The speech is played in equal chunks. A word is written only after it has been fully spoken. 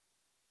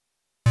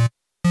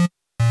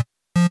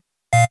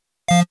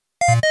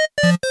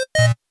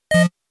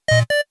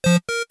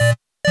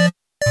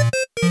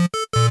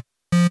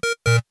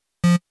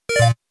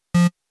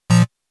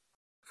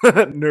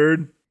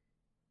Nerd.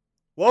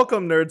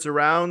 Welcome, nerds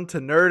around, to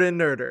Nerd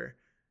and Nerder.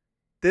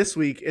 This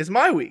week is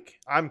my week.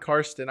 I'm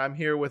Carston. I'm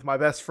here with my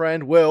best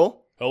friend,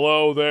 Will.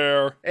 Hello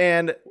there.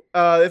 And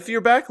if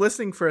you're back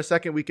listening for a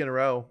second week in a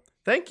row,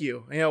 thank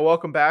you.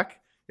 Welcome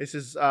back. This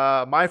is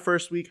my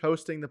first week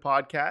hosting the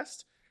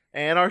podcast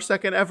and our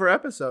second ever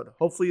episode.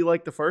 Hopefully you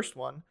like the first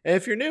one. And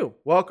if you're new,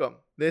 welcome.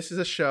 This is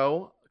a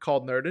show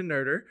called Nerd and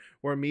Nerder,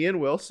 where me and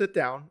Will sit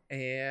down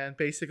and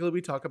basically we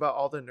talk about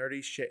all the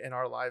nerdy shit in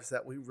our lives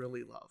that we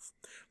really love.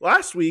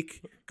 Last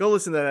week, go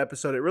listen to that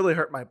episode. It really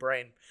hurt my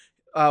brain.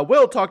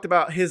 Will talked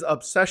about his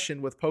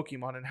obsession with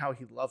Pokemon and how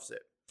he loves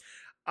it.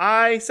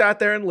 I sat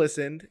there and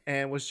listened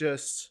and was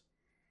just,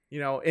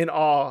 in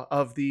awe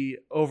of the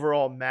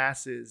overall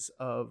masses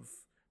of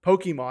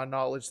Pokemon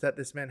knowledge that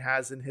this man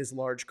has in his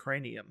large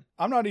cranium.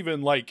 I'm not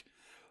even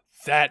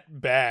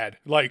that bad.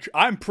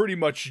 I'm pretty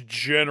much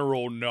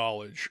general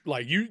knowledge.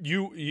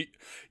 You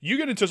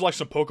get into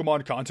some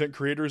Pokemon content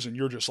creators and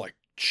you're just like,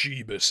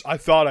 Jeebus. I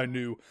thought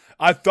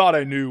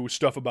I knew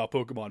stuff about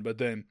Pokemon, but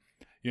then,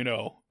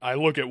 I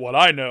look at what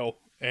I know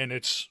and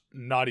it's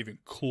not even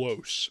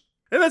close.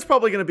 And that's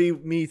probably going to be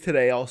me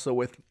today also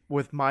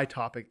with my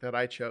topic that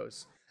I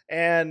chose.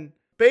 And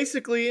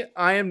basically,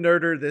 I am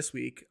Nerder this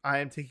week. I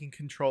am taking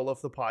control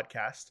of the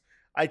podcast.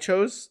 I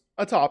chose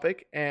a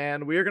topic,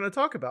 and we are going to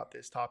talk about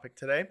this topic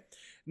today.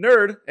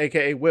 Nerd,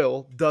 aka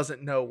Will,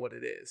 doesn't know what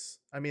it is.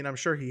 I mean, I'm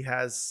sure he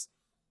has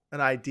an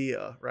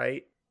idea,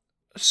 right?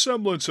 A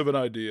semblance of an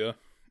idea.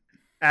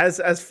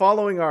 As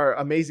following our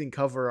amazing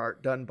cover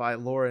art done by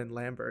Lauren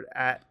Lambert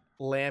at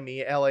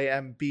Lamby,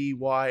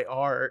 Lamby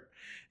art,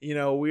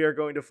 we are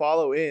going to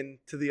follow in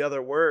to the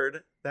other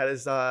word that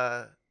is,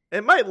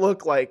 it might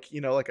look like,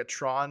 like a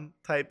Tron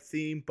type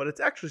theme, but it's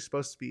actually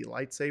supposed to be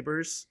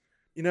lightsabers.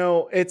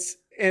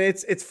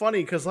 It's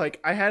funny because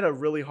I had a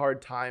really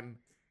hard time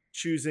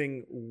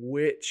choosing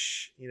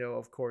which,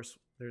 of course,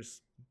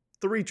 there's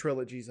 3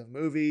 trilogies of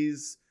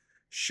movies,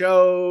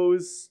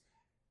 shows,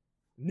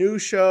 new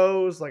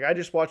shows. I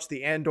just watched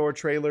the Andor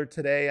trailer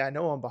today. I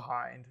know I'm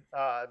behind,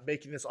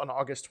 making this on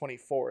August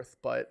 24th,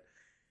 but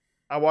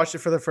I watched it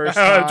for the first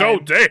time.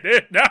 Don't date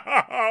it.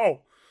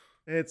 No,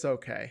 it's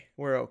okay.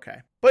 We're okay.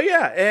 But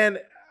yeah, and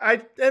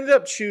I ended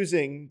up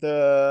choosing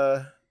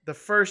the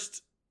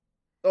first.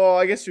 Oh,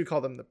 I guess you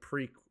call them the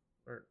prequels.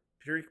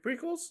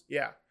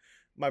 Yeah,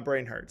 my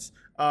brain hurts.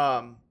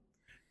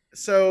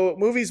 So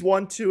movies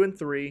 1, 2, and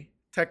 3,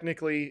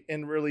 technically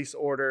in release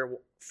order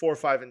 4,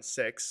 5, and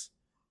 6.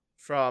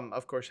 From,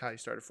 of course, how you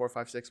started 4,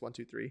 5, 6, 1,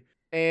 2, 3.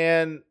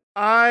 And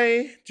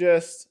I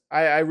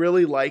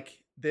really like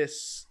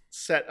this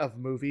set of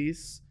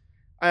movies.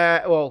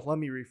 Well, let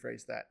me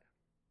rephrase that.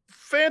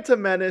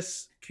 Phantom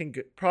Menace can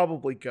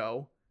probably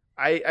go.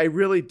 I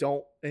really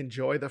don't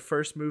enjoy the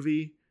first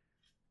movie.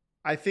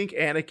 I think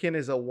Anakin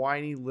is a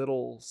whiny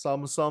little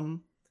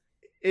sum.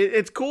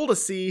 It's cool to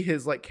see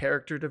his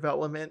character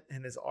development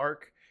and his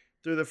arc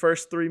through the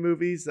first 3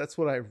 movies. That's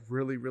what I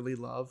really, really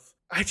love.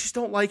 I just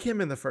don't like him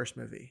in the first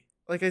movie.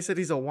 Like I said,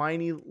 he's a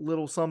whiny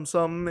little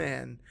sum,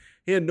 and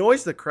he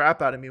annoys the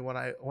crap out of me when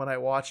I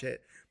watch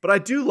it. But I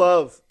do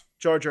love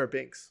Jar Jar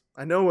Binks.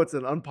 I know it's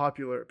an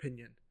unpopular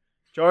opinion.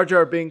 Jar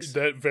Jar Binks,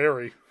 that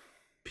very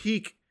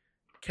peak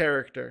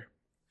character.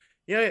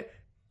 Yeah,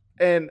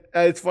 and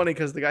it's funny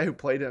because the guy who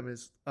played him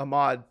is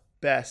Ahmad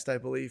Best, I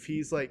believe.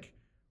 He's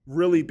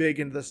really big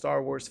into the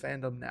Star Wars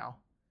fandom now.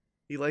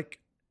 He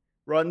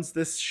runs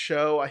this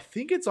show. I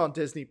think it's on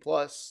Disney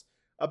Plus.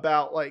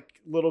 About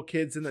little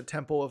kids in the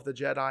Temple of the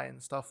Jedi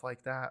and stuff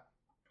like that.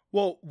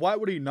 Well, why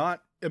would he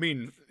not? I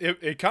mean,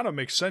 it kind of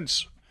makes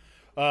sense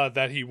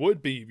that he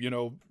would be,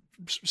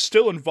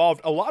 still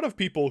involved. A lot of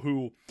people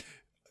who,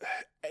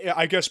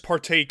 I guess,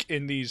 partake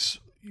in these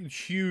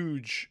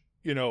huge,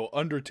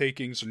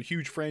 undertakings and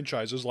huge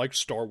franchises like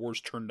Star Wars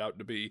turned out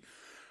to be,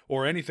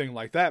 or anything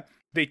like that,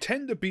 they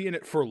tend to be in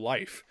it for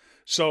life.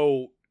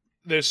 So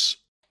this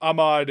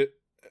Ahmad,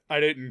 I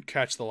didn't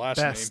catch the last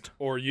Best. name.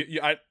 Or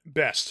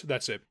Best,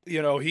 that's it.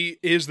 He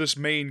is this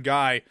main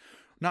guy.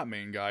 Not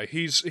main guy.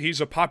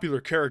 He's a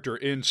popular character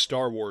in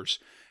Star Wars.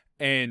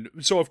 And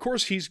so, of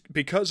course,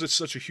 because it's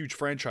such a huge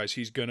franchise,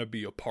 he's going to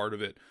be a part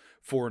of it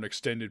for an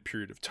extended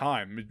period of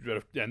time.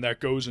 And that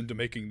goes into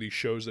making these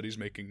shows that he's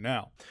making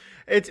now.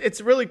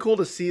 It's really cool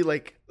to see,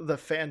 the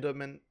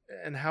fandom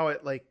and how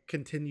it,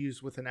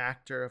 continues with an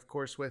actor. Of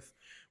course, with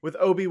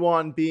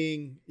Obi-Wan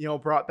being,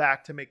 brought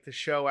back to make the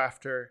show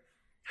after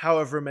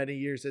however many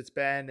years it's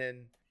been,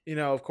 and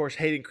of course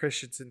Hayden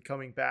Christensen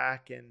coming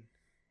back, and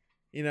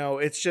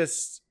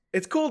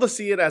it's cool to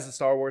see it as a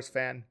Star Wars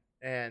fan.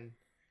 And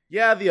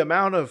yeah, the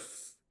amount of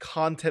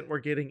content we're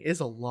getting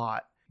is a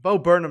lot. Bo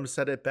Burnham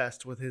said it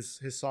best with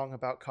his song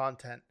about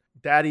content.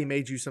 Daddy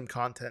made you some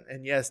content,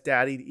 and yes,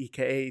 Daddy,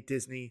 aka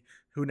Disney,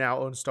 who now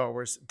owns Star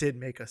Wars, did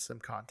make us some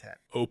content.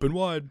 Open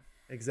wide.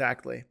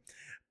 Exactly.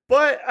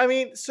 But I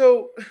mean,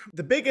 so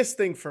the biggest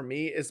thing for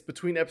me is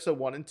between episode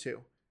 1 and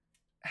 2.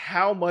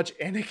 How much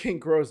Anakin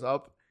grows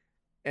up,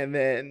 and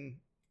then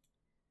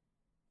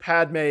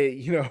Padme,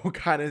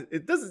 kind of,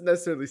 it doesn't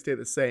necessarily stay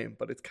the same,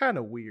 but it's kind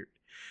of weird.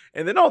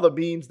 And then all the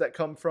memes that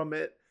come from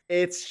it.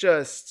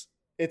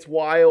 It's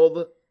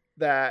wild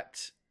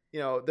that,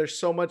 there's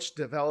so much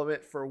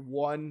development for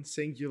one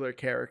singular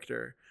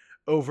character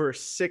over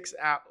 6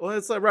 hours. Well,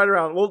 it's like right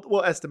around,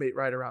 we'll estimate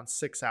right around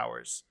 6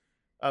 hours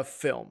of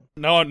film.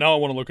 Now I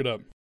want to look it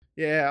up.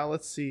 Yeah,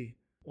 let's see.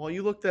 While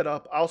you look that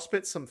up, I'll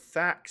spit some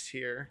facts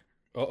here.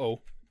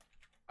 Uh-oh.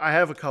 I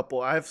have a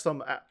couple. I have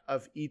some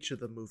of each of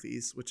the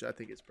movies, which I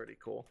think is pretty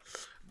cool.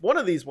 One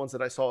of these ones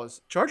that I saw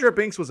is Jar Jar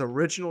Binks was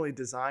originally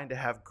designed to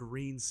have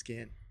green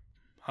skin.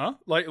 Huh?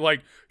 Like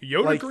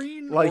Yoda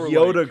green? Like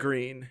Yoda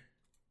green.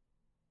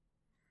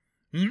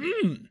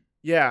 Mm-hmm.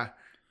 Yeah.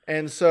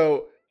 And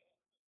so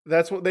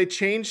that's what they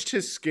changed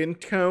his skin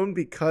tone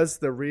because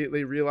they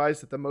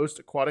realized that the most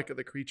aquatic of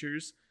the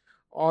creatures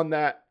on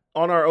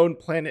our own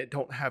planet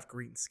don't have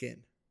green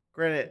skin.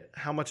 Granted,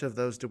 how much of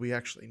those do we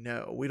actually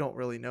know? We don't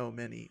really know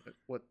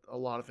what a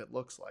lot of it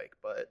looks like,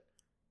 but...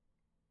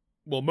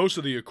 Well, most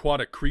of the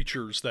aquatic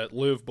creatures that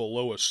live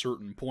below a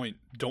certain point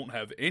don't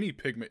have any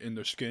pigment in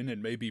their skin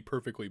and may be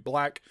perfectly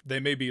black. They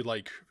may be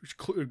like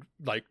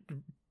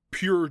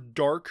pure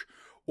dark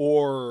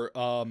or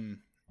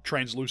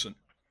translucent.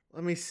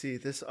 Let me see.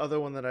 This other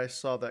one that I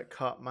saw that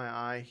caught my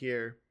eye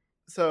here.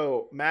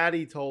 So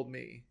Maddie told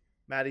me,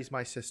 Maddie's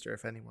my sister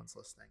if anyone's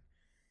listening,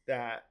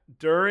 that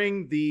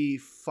during the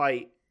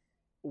fight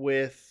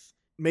with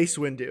Mace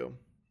Windu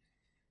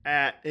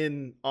can't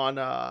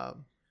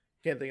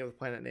think of the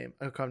planet name.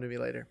 It'll come to me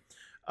later.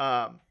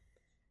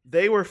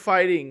 They were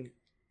fighting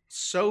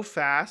so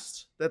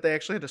fast that they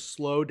actually had to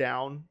slow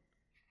down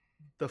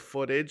the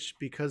footage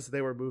because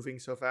they were moving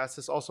so fast.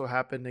 This also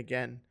happened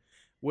again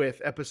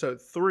with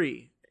episode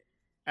 3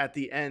 at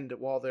the end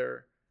while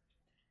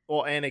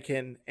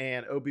Anakin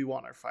and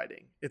Obi-Wan are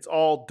fighting. It's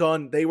all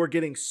done. They were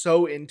getting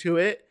so into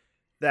it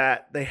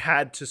that they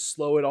had to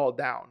slow it all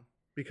down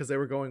because they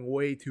were going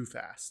way too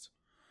fast.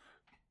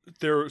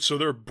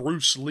 They're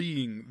Bruce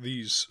Lee-ing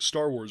these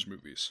Star Wars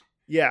movies.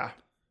 Yeah.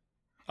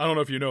 I don't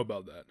know if you know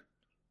about that.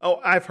 Oh,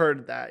 I've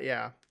heard that,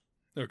 yeah.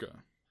 Okay.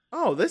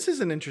 Oh, this is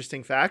an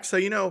interesting fact. So,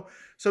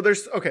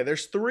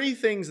 there's 3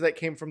 things that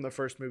came from the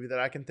first movie that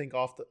I can think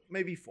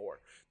maybe 4,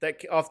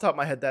 that off the top of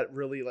my head that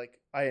really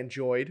I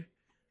enjoyed.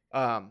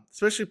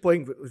 Especially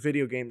playing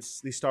video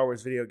games, these Star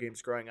Wars video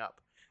games growing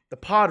up. The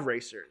pod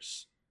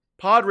racers.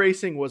 Pod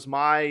racing was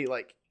my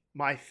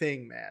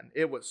thing, man.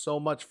 It was so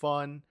much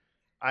fun.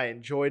 I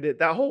enjoyed it.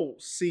 That whole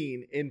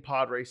scene in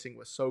pod racing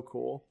was so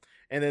cool.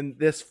 And then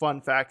this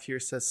fun fact here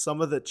says some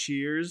of the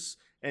cheers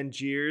and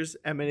jeers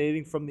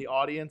emanating from the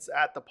audience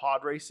at the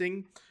pod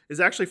racing is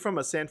actually from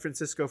a San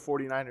Francisco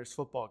 49ers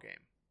football game.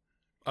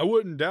 I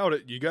wouldn't doubt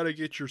it. You got to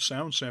get your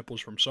sound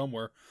samples from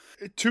somewhere.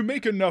 To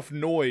make enough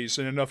noise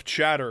and enough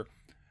chatter,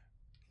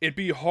 it'd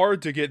be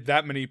hard to get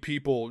that many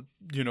people,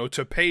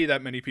 to pay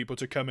that many people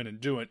to come in and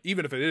do it,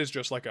 even if it is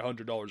just like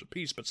 $100 a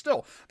piece. But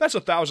still, that's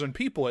 1,000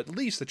 people at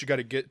least that you got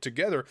to get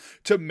together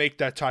to make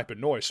that type of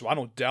noise. So I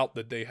don't doubt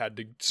that they had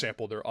to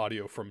sample their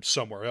audio from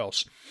somewhere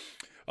else.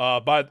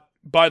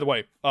 By the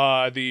way,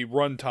 the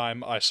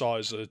runtime I saw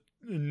is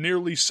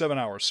nearly 7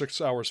 hours, 6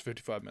 hours,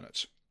 55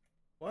 minutes.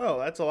 Wow,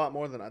 that's a lot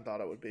more than I thought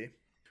it would be.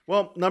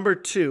 Well, number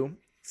 2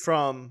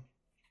 from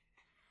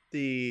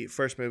the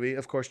first movie,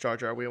 of course, Jar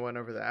Jar, we went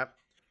over that.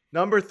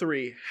 Number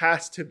 3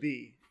 has to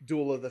be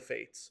Duel of the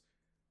Fates.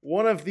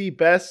 One of the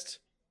best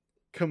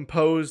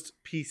composed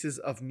pieces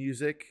of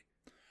music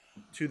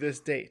to this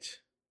date.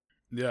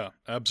 Yeah,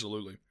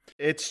 absolutely.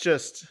 It's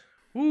just,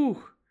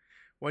 whoo.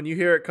 When you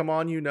hear it come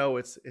on,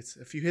 it's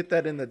if you hit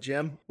that in the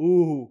gym,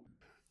 ooh.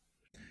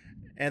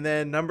 And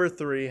then number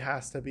 3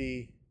 has to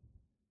be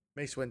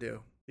Mace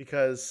Windu,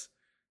 because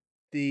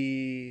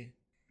the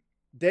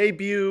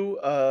debut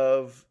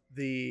of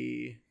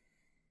the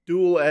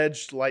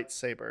dual-edged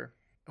lightsaber,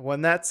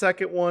 when that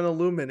second one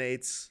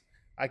illuminates,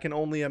 I can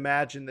only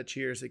imagine the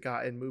cheers it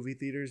got in movie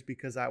theaters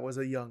because I was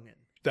a youngin'.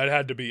 That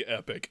had to be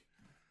epic.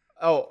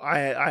 Oh,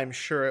 I'm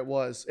sure it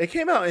was. It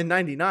came out in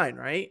 99,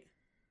 right?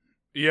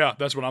 Yeah,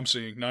 that's what I'm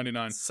seeing,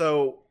 99.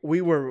 So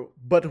we were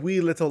but wee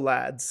little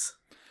lads.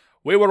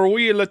 We were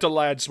wee little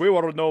lads. We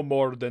were no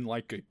more than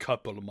like a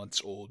couple of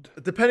months old.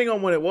 Depending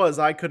on when it was,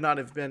 I could not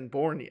have been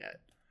born yet.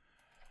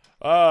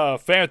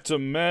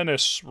 Phantom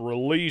Menace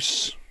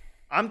release.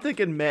 I'm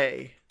thinking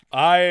May.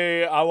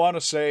 I want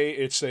to say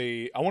it's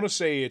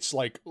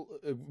like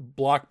a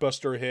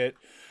blockbuster hit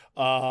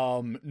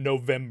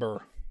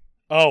November.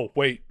 Oh,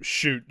 wait,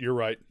 shoot, you're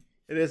right.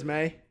 It is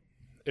May.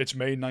 It's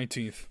May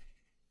 19th.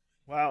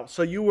 Wow,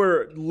 so you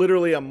were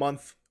literally a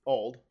month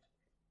old.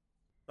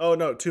 Oh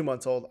no, 2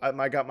 months old.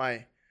 I got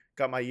my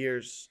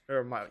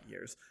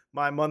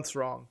months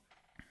wrong.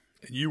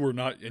 And you were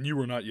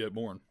not yet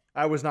born.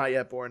 I was not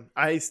yet born.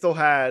 I still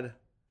had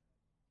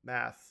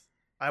math.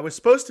 I was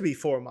supposed to be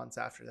 4 months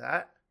after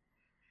that,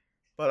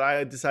 but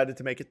I decided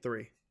to make it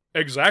 3.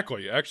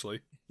 Exactly, actually.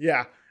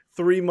 Yeah,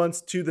 3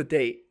 months to the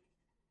date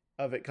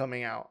of it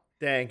coming out.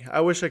 Dang,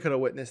 I wish I could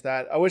have witnessed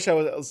that. I wish I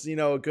was,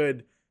 a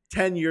good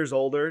 10 years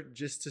older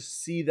just to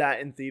see that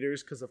in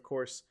theaters, because of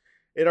course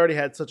it already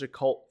had such a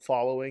cult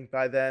following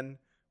by then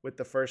with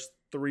the first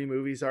 3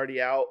 movies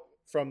already out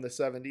from the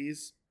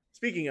 70s.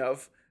 Speaking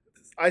of,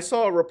 I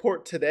saw a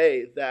report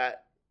today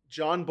that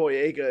John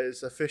Boyega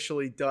is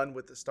officially done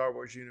with the Star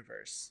Wars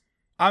universe.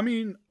 I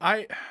mean,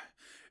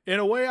 in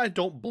a way, I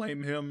don't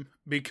blame him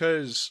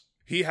because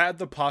he had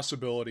the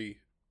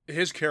possibility,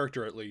 his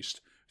character at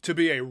least, to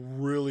be a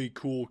really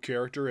cool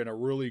character and a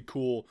really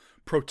cool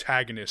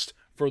protagonist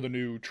for the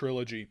new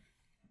trilogy,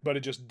 but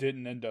it just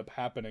didn't end up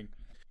happening.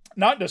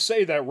 Not to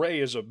say that Rey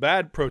is a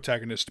bad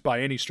protagonist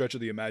by any stretch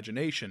of the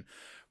imagination.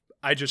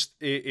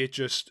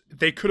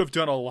 They could have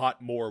done a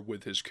lot more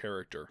with his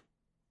character.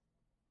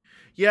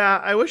 Yeah,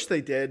 I wish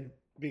they did,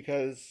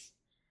 because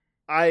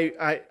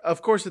I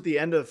of course at the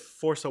end of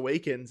Force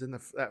Awakens, in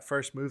that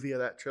first movie of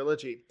that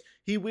trilogy,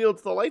 he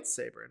wields the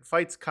lightsaber and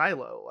fights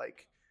Kylo.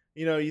 Like,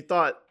 you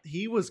thought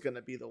he was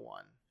gonna be the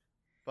one,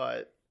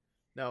 but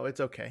no, it's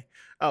okay.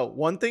 Oh,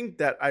 one thing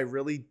that I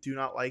really do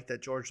not like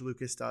that George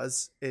Lucas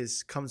does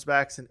is comes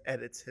back and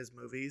edits his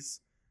movies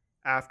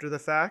after the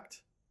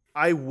fact.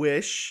 I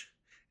wish,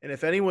 and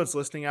if anyone's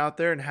listening out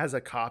there and has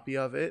a copy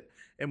of it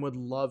and would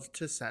love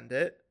to send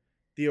it,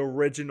 the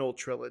original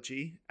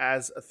trilogy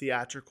as a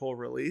theatrical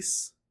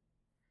release,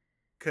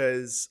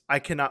 because I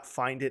cannot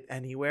find it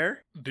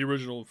anywhere. The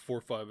original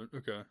 4, 5,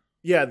 okay.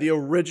 Yeah, the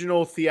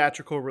original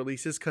theatrical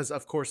releases, because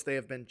of course they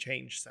have been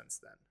changed since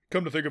then.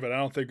 Come to think of it, I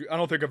don't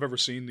think I've ever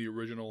seen the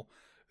original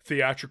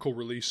theatrical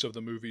release of the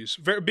movies,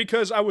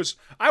 because I was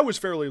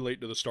fairly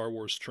late to the Star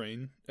Wars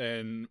train,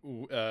 and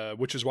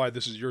which is why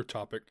this is your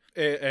topic.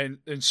 And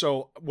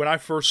so when I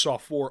first saw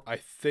 4,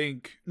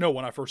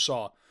 when I first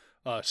saw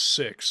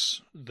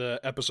 6, the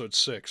episode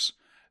 6,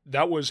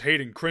 that was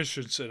Hayden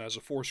Christensen as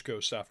a Force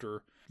ghost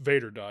after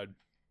Vader died.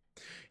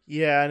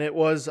 Yeah, and it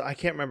was, I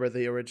can't remember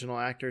the original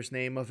actor's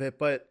name of it,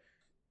 but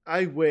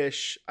I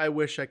wish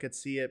I could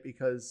see it,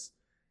 because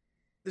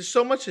there's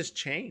so much has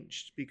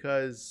changed,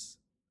 because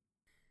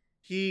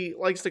he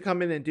likes to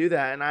come in and do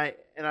that,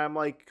 and I'm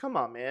like, come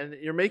on, man,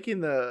 you're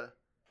making the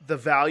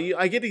value.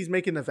 I get he's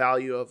making the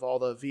value of all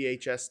the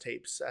VHS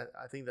tapes.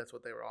 I think that's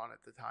what they were on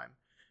at the time.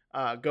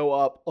 Go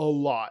up a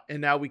lot,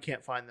 and now we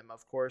can't find them,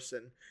 of course.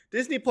 And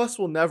Disney Plus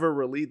they'll never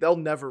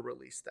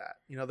release that.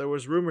 There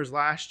was rumors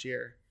last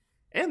year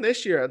and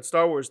this year on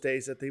Star Wars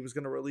Days that they was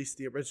going to release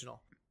the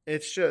original.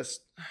 It's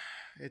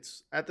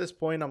at this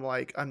point, I'm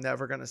like, I'm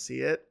never going to see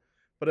it.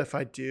 But if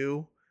I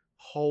do,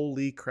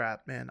 holy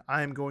crap, man,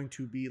 I'm going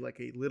to be like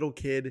a little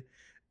kid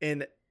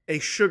in a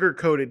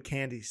sugar-coated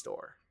candy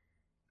store.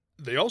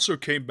 They also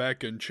came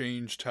back and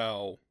changed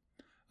how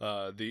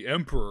the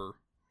Emperor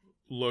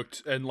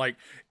looked, and like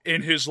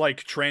in his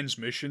like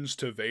transmissions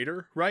to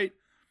Vader, right?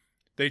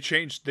 They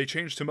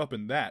changed him up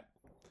in that.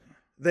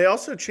 They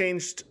also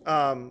changed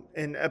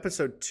in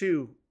episode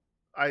 2.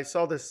 I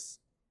saw this.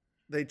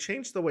 They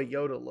changed the way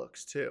Yoda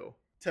looks too,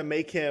 to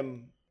make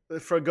him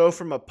go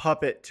from a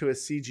puppet to a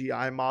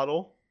CGI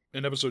model.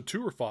 In episode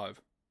 2 or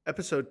 5?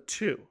 Episode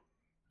 2.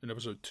 In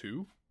episode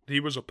 2, he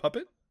was a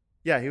puppet.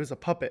 Yeah, he was a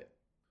puppet.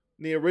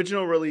 In the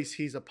original release,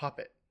 he's a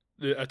puppet.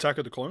 The Attack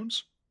of the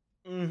Clones.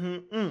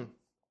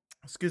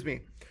 Excuse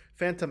me,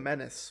 Phantom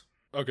Menace.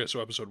 Okay,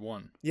 so episode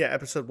 1. Yeah,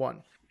 episode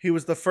 1. He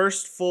was the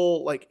first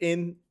full, like,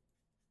 in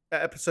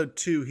episode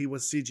 2, he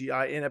was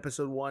CGI. In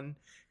episode 1,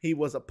 he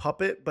was a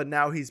puppet, but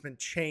now he's been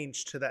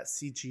changed to that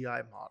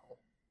CGI model.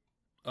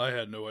 I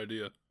had no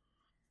idea.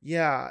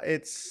 Yeah,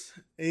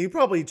 you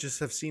probably just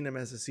have seen him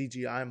as a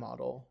CGI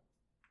model.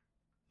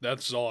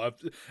 That's all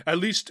at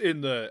least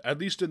in the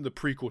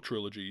prequel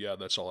trilogy, yeah,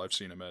 that's all I've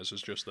seen him as,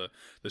 is just the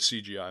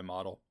CGI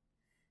model.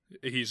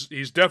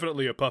 He's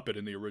definitely a puppet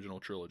in the original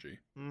trilogy.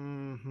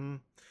 Mm-hmm.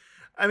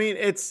 I mean,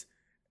 it's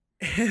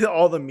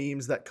all the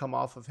memes that come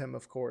off of him,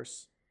 of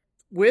course.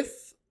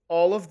 With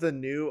all of the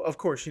new, of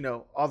course,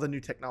 all the new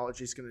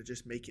technology is going to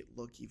just make it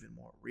look even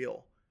more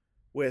real.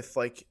 With,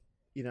 like,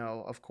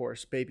 of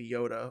course, Baby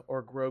Yoda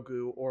or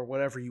Grogu or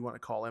whatever you want to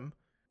call him.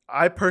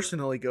 I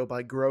personally go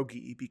by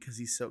Grogi because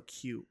he's so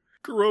cute.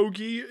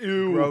 Grogi,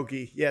 ew.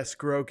 Grogi, yes,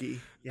 Grogi.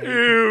 Yeah,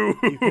 ew.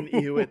 You can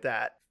ew at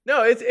that.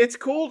 No, it's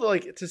cool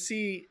to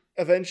see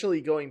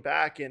eventually going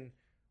back, and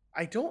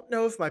I don't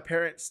know if my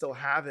parents still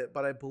have it,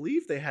 but I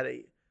believe they had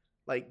a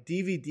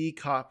DVD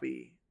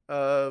copy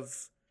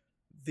of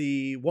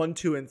the 1,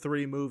 2, and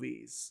 3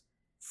 movies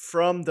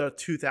from the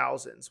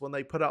 2000s when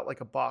they put out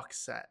like a box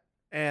set.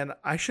 And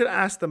I should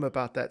ask them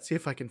about that, see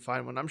if I can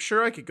find one. I'm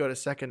sure I could go to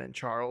Second and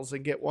Charles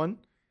and get one,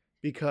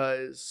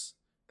 because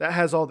that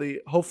has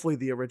hopefully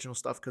the original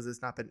stuff, because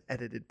it's not been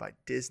edited by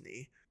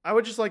Disney. I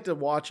would just like to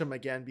watch them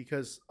again,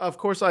 because of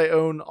course I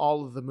own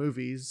all of the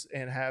movies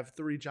and have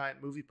 3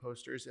 giant movie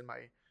posters in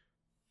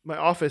my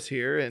office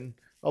here and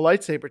a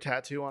lightsaber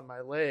tattoo on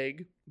my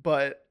leg.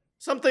 But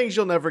some things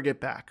you'll never get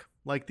back,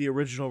 like the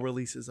original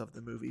releases of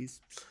the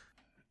movies.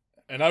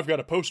 And I've got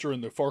a poster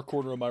in the far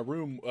corner of my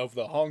room of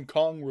the Hong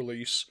Kong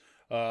release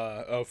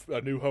of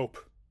A New Hope.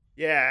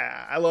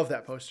 Yeah, I love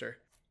that poster.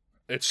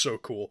 It's so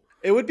cool.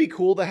 It would be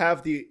cool to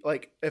have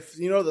if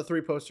the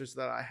 3 posters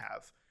that I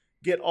have,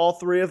 get all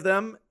 3 of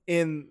them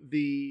in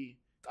the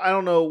I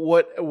don't know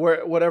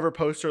whatever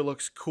poster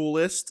looks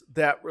coolest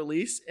that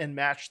release and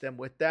match them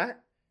with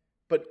that,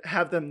 but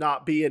have them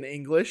not be in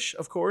English,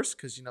 of course,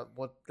 because you know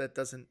what, that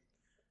doesn't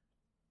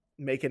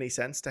make any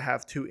sense to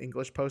have two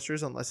English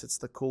posters unless it's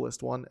the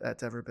coolest one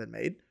that's ever been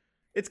made.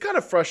 It's kind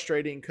of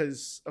frustrating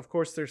because, of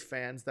course, there's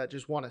fans that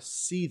just want to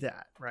see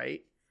that,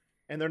 right?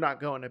 And they're not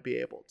going to be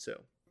able to.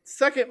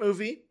 Second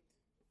movie,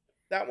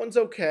 that one's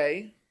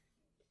okay.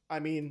 I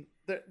mean,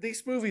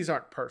 these movies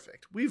aren't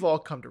perfect. We've all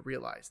come to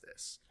realize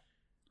this.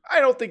 I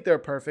don't think they're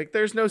perfect.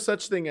 There's no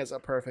such thing as a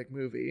perfect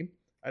movie.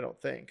 I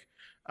don't think.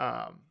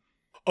 I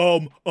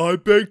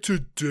beg to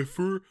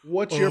differ.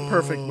 What's your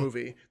perfect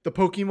movie? The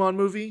Pokemon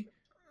movie?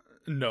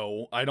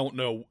 No, I don't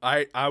know.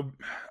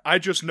 I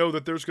just know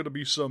that there's gonna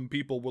be some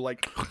people who are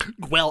like,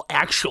 well,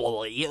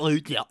 actually,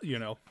 yeah, you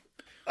know.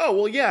 Oh,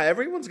 well, yeah,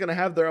 everyone's gonna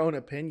have their own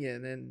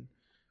opinion, and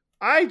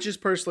I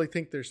just personally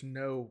think there's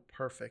no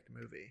perfect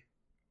movie.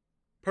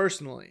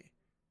 Personally.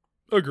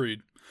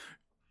 Agreed.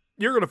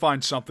 You're gonna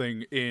find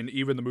something in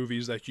even the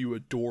movies that you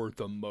adore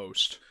the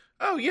most.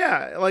 Oh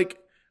yeah, like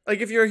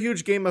if you're a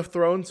huge Game of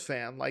Thrones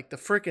fan, like the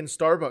frickin'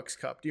 Starbucks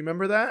cup. Do you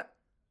remember that?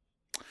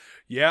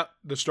 Yeah,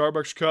 the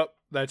Starbucks cup.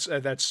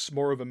 That's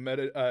more of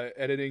a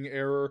editing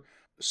error.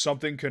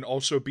 Something can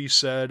also be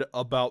said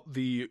about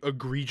the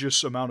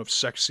egregious amount of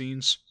sex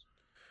scenes.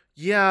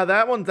 Yeah,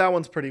 that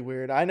one's pretty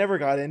weird. I never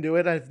got into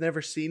it. I've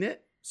never seen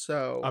it,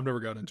 so I've never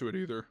got into it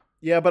either.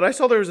 Yeah, but I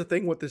saw there was a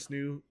thing with this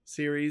new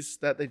series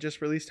that they just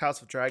released,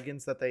 House of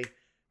Dragons, that they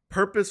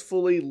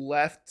purposefully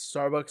left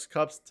Starbucks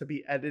cups to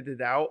be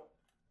edited out,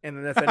 and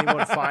then if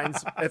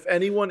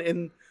anyone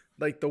in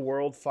like the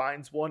world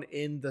finds one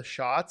in the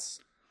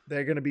shots,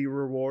 they're going to be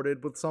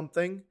rewarded with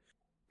something.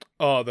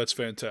 Oh, that's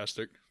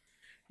fantastic.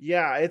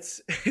 Yeah,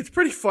 it's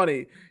pretty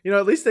funny. You know,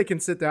 at least they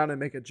can sit down and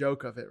make a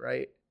joke of it,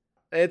 right?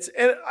 And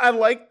I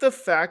like the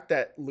fact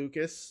that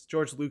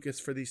George Lucas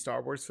for these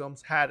Star Wars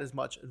films had as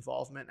much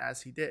involvement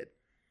as he did.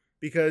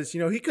 Because, you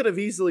know, he could have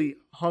easily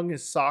hung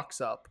his socks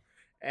up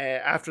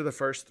after the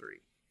first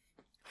three.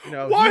 You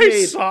know,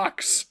 why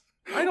socks?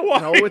 I don't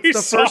know.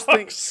 It's the first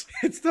thing.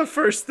 It's the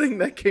first thing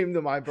that came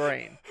to my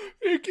brain.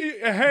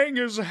 Hang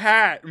his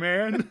hat,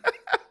 man.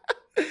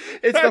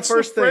 That's the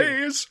first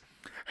thing.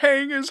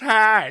 Hang his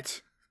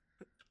hat.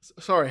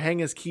 Sorry, hang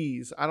his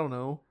keys. I don't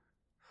know.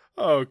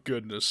 Oh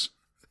goodness.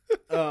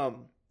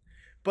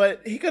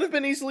 But he could have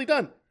been easily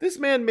done. This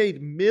man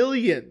made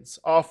millions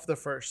off the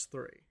first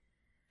three,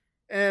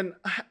 and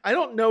I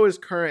don't know his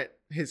current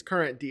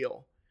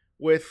deal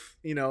with,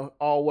 you know,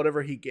 all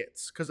whatever he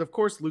gets, because of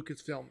course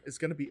Lucasfilm is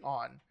going to be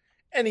on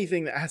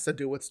anything that has to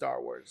do with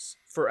Star Wars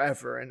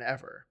forever and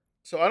ever.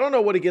 So I don't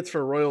know what he gets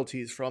for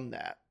royalties from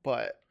that,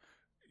 but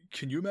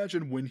can you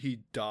imagine when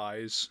he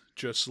dies,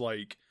 just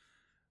like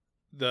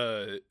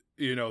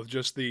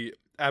just the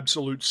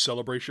absolute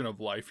celebration of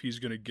life he's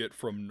going to get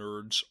from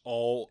nerds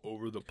all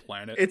over the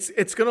planet?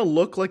 It's going to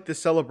look like the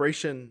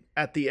celebration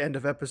at the end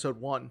of episode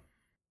 1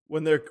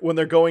 when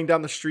they're going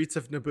down the streets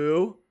of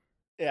Naboo.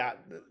 Yeah,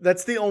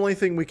 that's the only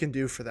thing we can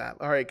do for that.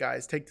 All right,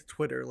 guys, take to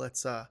Twitter.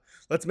 Let's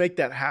make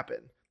that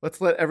happen. Let's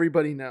let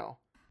everybody know.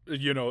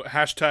 You know,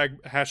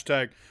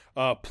 hashtag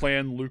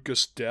plan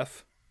Lucas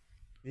death.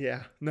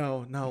 Yeah,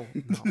 no.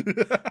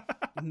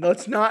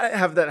 Let's not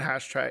have that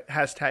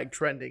hashtag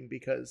trending,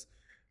 because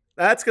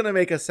that's going to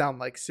make us sound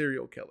like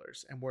serial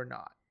killers, and we're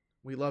not.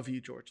 We love you,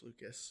 George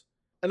Lucas.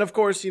 And of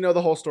course, you know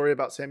the whole story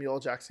about Samuel L.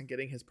 Jackson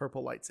getting his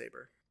purple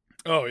lightsaber.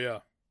 Oh, yeah.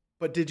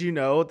 But did you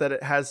know that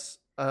it has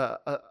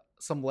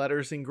some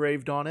letters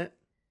engraved on it?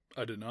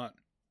 I did not.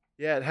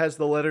 Yeah, it has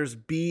the letters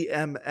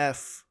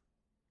BMF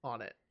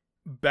on it.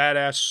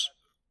 Badass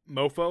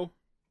mofo?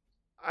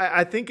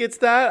 I think it's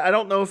that. I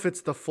don't know if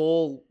it's the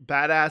full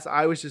badass.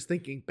 I was just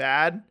thinking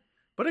bad,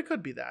 but it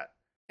could be that.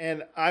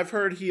 And I've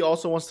heard he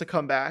also wants to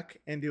come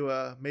back and do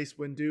a Mace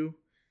Windu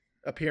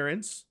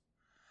appearance.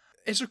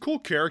 It's a cool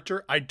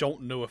character. I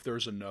don't know if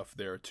there's enough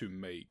there to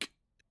make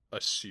a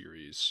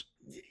series.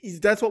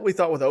 That's what we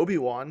thought with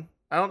Obi-Wan.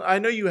 I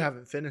know you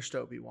haven't finished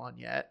Obi-Wan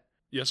yet.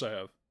 Yes, I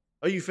have.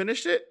 Oh, you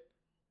finished it?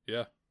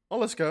 Yeah. Oh,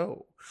 let's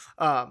go.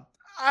 I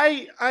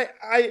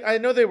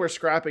know they were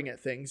scrapping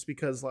at things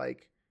because,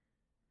 like,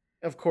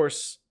 of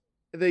course,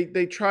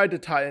 they tried to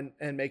tie in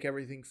and make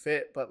everything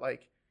fit, but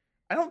like,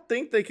 I don't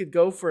think they could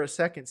go for a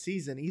second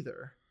season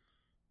either.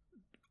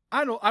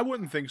 I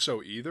wouldn't think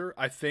so either.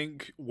 I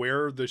think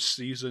where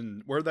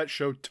that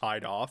show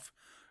tied off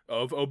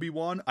of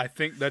Obi-Wan, I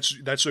think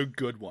that's a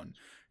good one.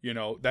 You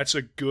know, that's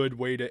a good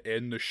way to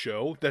end the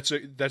show. That's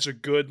a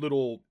good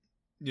little,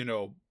 you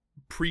know,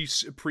 pre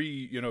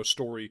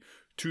story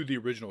to the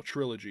original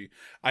trilogy.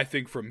 I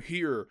think from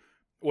here,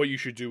 what you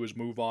should do is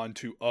move on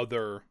to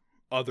other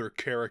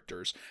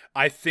characters.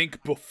 I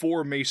think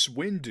before Mace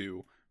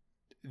Windu,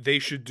 they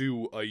should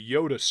do a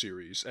Yoda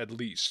series at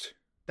least.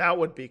 That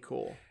would be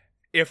cool.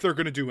 If they're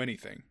going to do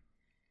anything.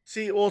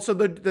 See, well, so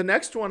the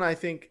next one, I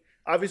think,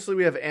 obviously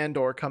we have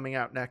Andor coming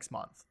out next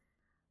month.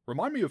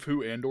 Remind me of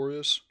who Andor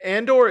is.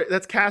 Andor,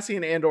 that's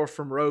Cassian Andor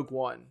from Rogue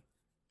One.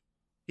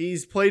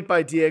 He's played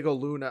by Diego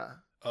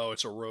Luna. Oh,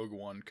 it's a Rogue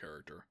One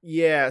character.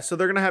 Yeah, so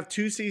they're going to have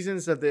 2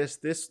 seasons of this.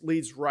 This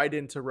leads right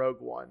into Rogue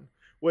One,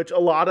 which a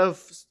lot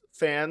of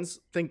fans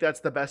think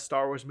that's the best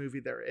Star Wars movie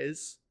there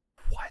is.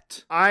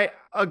 What? I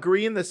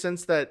agree in the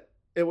sense that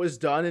it was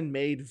done and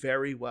made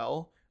very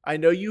well. I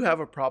know you have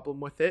a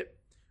problem with it,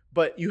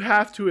 but you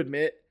have to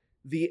admit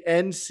the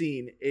end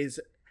scene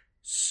is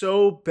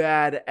so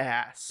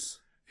badass.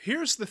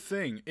 Here's the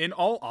thing. In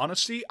all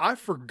honesty, I've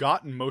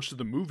forgotten most of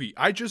the movie.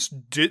 I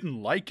just didn't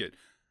like it.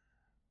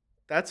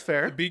 That's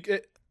fair.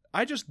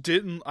 I just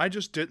didn't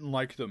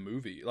like the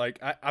movie. Like,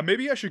 I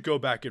maybe I should go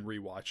back and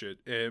rewatch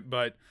it.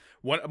 But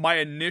my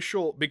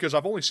initial, because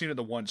I've only seen it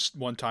the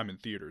one time in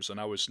theaters, and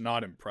I was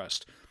not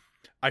impressed.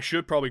 I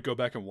should probably go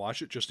back and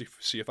watch it just to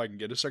see if I can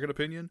get a second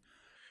opinion.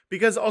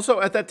 Because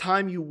also at that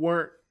time you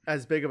weren't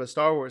as big of a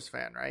Star Wars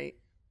fan, right?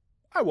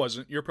 I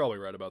wasn't. You're probably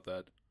right about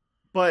that.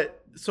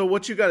 But so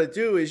what you got to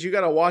do is you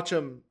got to watch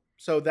them.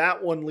 So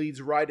that one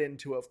leads right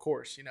into, of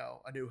course,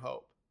 A New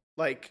Hope.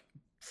 Like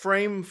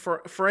frame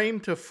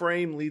to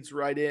frame leads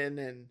right in,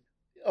 and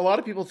a lot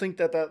of people think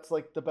that that's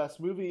like the best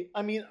movie.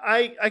 I mean,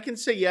 I can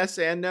say yes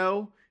and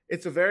no.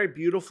 It's a very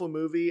beautiful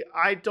movie.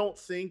 I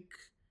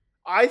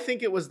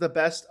think it was the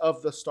best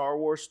of the Star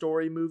Wars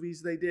story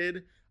movies they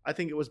did. I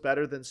think it was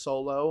better than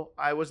Solo.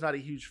 I was not a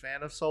huge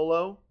fan of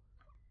Solo.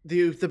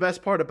 The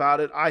best part about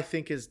it, I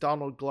think, is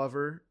Donald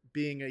Glover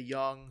being a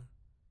young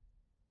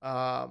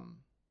my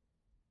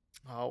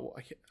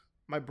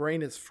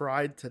brain is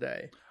fried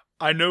today.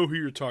 I know who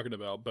you're talking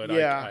about, but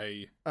yeah.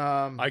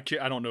 I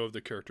can't. I don't know of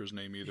the character's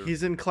name either.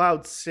 He's in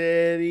Cloud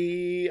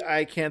City.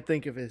 I can't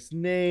think of his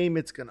name.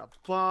 It's gonna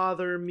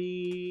bother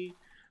me.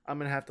 I'm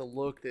gonna have to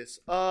look this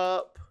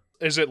up.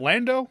 Is it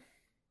Lando?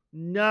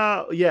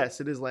 No.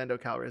 Yes, it is Lando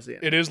Calrissian.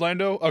 It is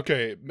Lando?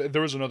 Okay.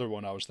 There was another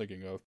one I was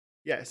thinking of.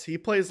 Yes, he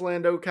plays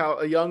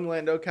a young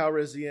Lando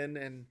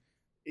Calrissian, and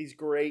he's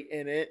great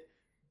in it.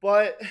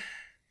 But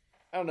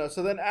I don't know.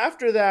 So then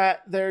after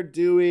that, they're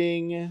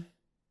doing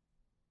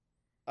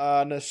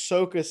an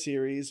Ahsoka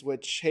series,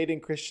 which Hayden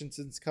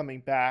Christensen's coming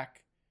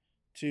back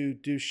to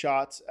do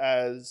shots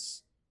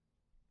as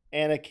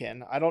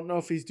Anakin. I don't know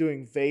if he's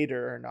doing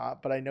Vader or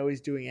not, but I know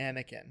he's doing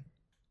Anakin.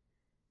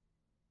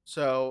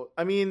 So,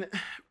 I mean,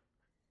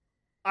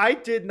 I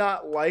did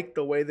not like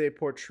the way they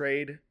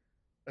portrayed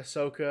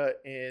Ahsoka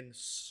in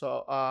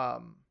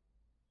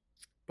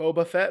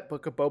Boba Fett,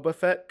 Book of Boba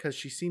Fett, because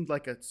she seemed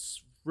like a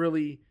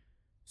really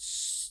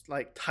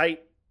like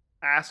tight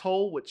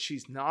asshole, which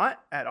she's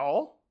not at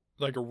all.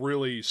 Like a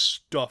really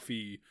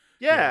stuffy,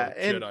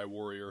 Jedi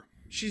warrior.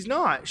 She's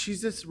not.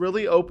 She's this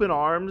really open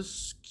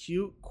arms,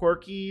 cute,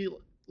 quirky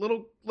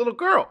little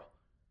girl,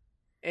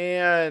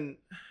 and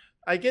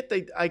I get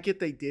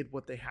they did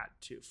what they had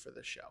to for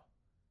the show,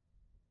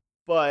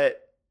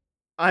 but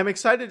I'm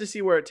excited to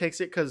see where it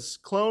takes it because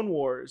Clone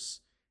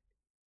Wars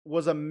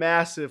was a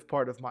massive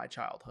part of my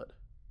childhood.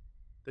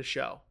 The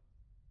show,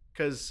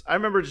 because I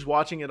remember just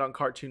watching it on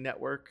Cartoon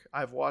Network.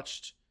 I've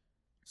watched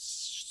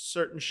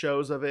certain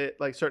shows of it,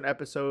 like certain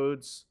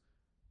episodes,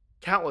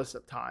 countless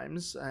of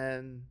times,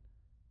 and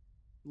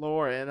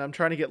I'm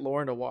trying to get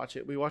Lauren to watch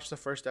it. We watched the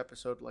first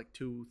episode like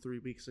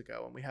 2-3 weeks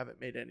ago, and we haven't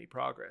made any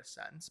progress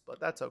since, but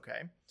that's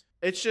okay.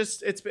 It's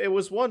just, it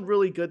was one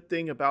really good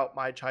thing about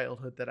my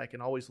childhood that I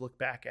can always look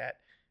back at.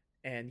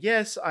 And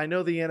yes, I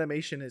know the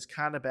animation is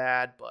kind of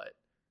bad, but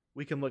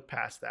we can look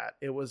past that.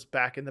 It was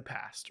back in the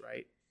past,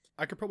 right?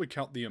 I could probably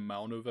count the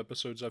amount of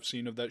episodes I've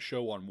seen of that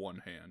show on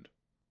one hand.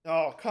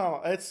 Oh, come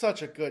on. It's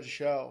such a good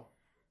show.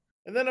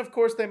 And then, of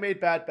course, they made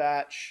Bad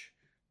Batch.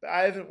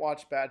 I haven't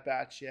watched Bad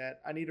Batch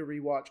yet. I need to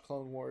rewatch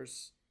Clone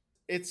Wars.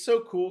 It's so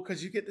cool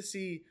because you get to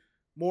see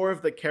more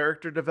of the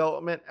character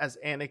development as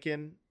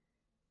Anakin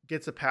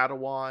gets a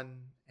Padawan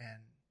and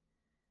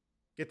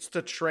gets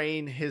to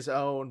train his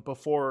own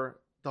before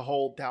the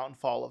whole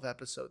downfall of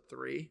Episode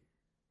 3.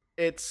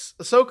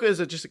 Ahsoka is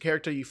just a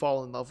character you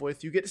fall in love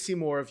with. You get to see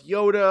more of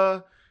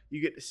Yoda.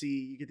 You get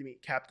to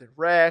meet Captain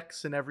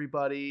Rex and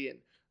everybody. And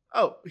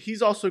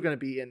he's also going to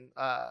be in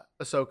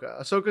Ahsoka.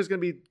 Ahsoka is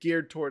going to be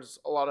geared towards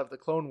a lot of the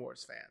Clone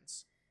Wars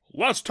fans.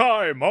 Last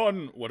time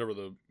on whatever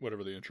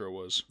the intro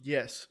was.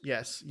 Yes.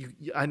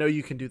 I know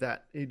you can do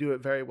that. You do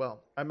it very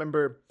well. I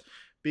remember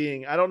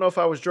I don't know if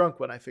I was drunk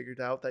when I figured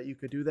out that you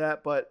could do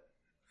that, but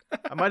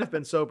I might have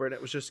been sober, and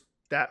it was just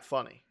that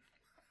funny.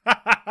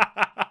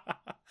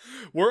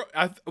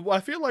 I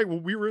feel like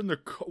we were in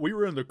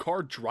the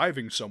car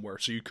driving somewhere,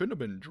 so you couldn't have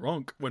been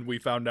drunk when we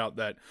found out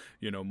that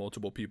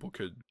multiple people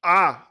could.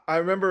 I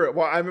remember.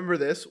 Well, I remember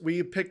this.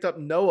 We picked up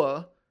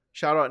Noah.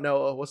 Shout out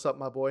Noah. What's up,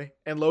 my boy?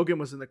 And Logan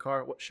was in the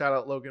car. Shout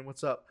out Logan.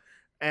 What's up?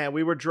 And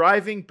we were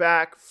driving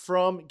back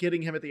from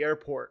getting him at the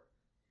airport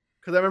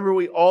because I remember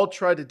we all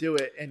tried to do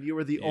it, and you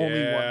were the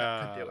only one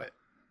that could do it.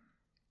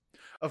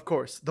 Of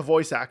course, the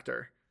voice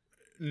actor.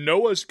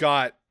 Noah's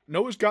got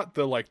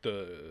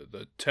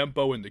the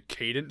tempo and the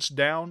cadence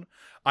down.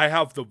 I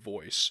have the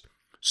voice,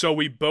 so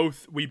we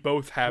both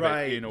have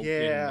it. In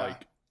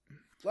like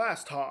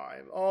last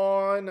time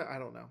on. I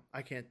don't know.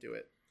 I can't do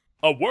it.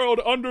 A world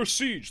under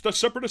siege. The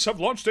Separatists have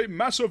launched a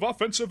massive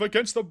offensive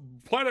against the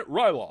planet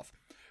Ryloth.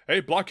 A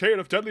blockade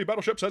of deadly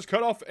battleships has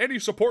cut off any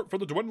support for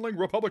the dwindling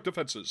Republic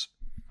defenses.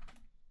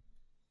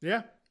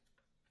 Yeah.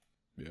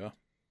 Yeah.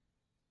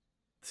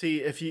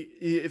 See, if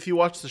you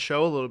watch the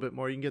show a little bit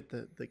more, you can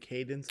get the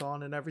cadence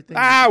on and everything.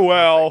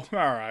 Well, all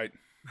right.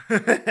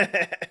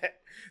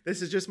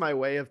 This is just my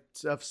way of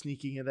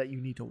sneaking in that you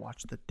need to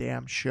watch the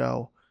damn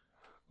show.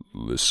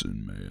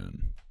 Listen,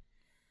 man.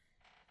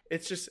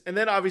 It's just, and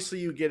then obviously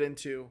you get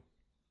into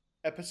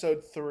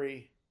episode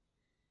 3.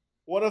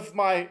 One of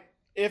my,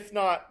 if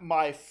not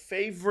my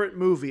favorite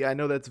movie. I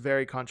know that's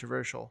very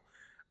controversial.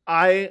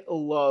 I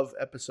love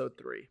episode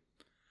 3.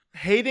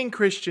 Hayden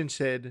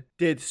Christensen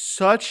did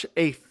such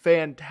a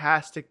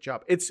fantastic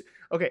job. It's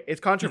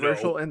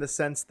controversial in the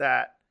sense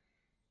that,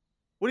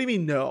 what do you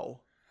mean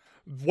no?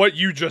 What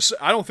you just,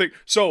 I don't think,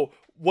 so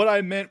what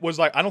I meant was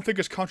like, I don't think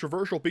it's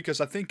controversial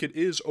because I think it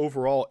is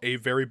overall a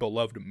very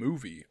beloved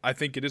movie. I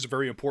think it is a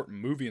very important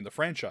movie in the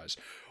franchise.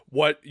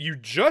 What you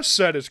just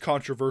said is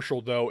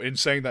controversial though in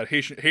saying that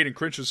Hayden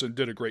Christensen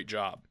did a great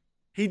job.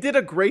 He did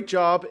a great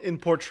job in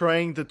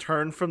portraying the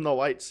turn from the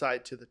light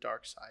side to the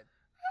dark side.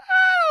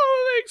 I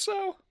don't think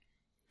so.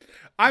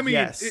 I mean,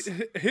 yes.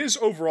 His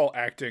overall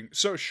acting,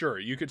 so sure,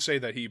 you could say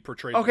that he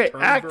portrayed the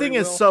turn acting very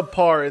is well.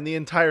 subpar in the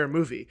entire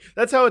movie.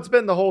 That's how it's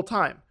been the whole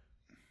time.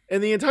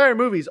 In the entire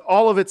movies,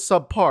 all of it's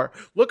subpar.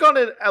 Look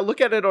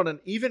at it on an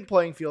even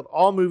playing field.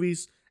 All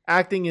movies,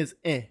 acting is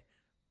eh.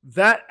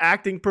 That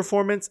acting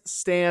performance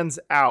stands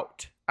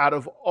out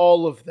of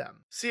all of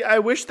them. See, I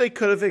wish they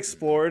could have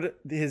explored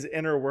his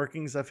inner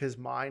workings of his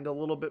mind a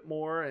little bit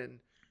more. And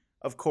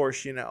of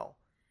course,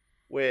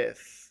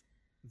 with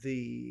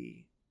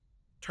the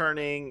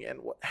turning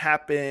and what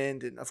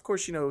happened. And of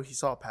course, he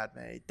saw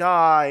Padme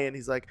die and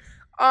he's like,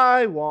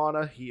 I want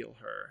to heal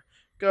her.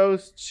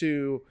 Goes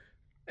to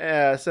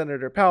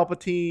Senator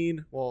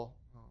Palpatine,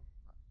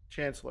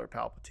 Chancellor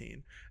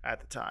Palpatine at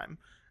the time,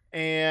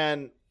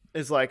 and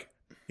he's like,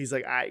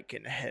 I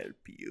can help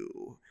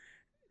you.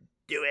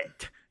 Do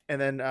it. And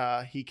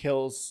then he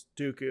kills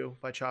Dooku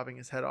by chopping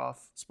his head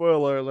off.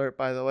 Spoiler alert,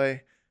 by the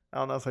way. I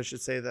don't know if I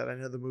should say that. I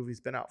know the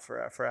movie's been out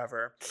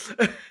forever.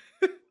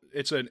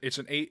 It's a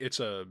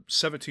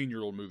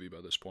 17-year-old movie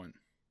by this point.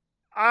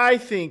 I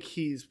think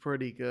he's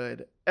pretty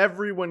good.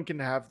 Everyone can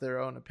have their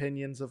own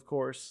opinions, of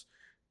course.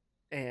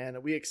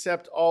 And we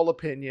accept all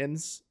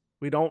opinions.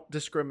 We don't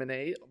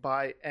discriminate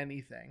by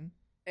anything.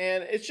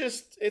 And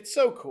it's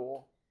so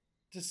cool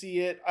to see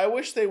it. I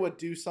wish they would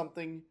do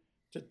something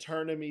to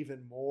turn him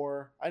even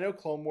more. I know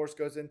Clone Wars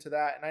goes into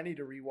that, and I need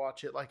to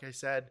rewatch it, like I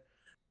said.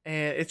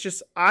 And it's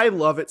just, I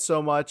love it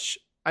so much.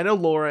 I know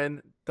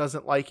Lauren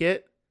doesn't like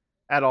it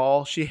at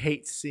all. She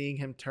hates seeing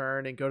him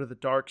turn and go to the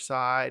dark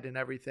side and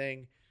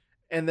everything.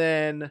 And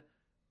then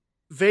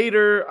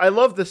Vader, I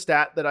love the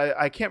stat that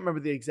I can't remember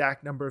the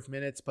exact number of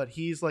minutes, but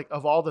he's like,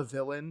 of all the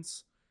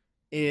villains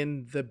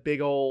in the big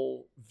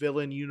old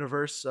villain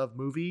universe of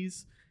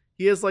movies,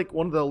 he has like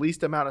one of the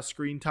least amount of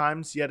screen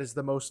times, yet is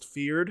the most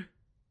feared.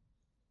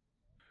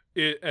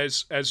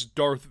 As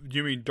Darth,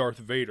 you mean Darth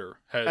Vader?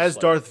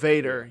 Darth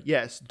Vader,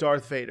 yes,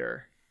 Darth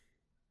Vader.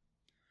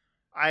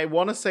 I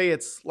want to say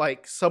it's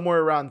like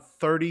somewhere around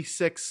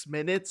 36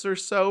 minutes or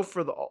so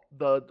for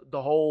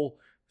the whole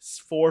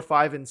 4,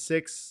 5, and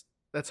 6.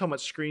 That's how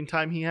much screen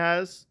time he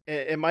has.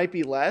 It might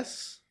be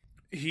less.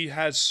 He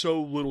has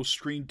so little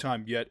screen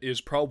time, yet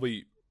is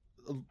probably,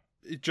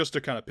 just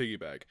to kind of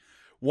piggyback,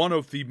 one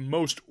of the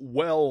most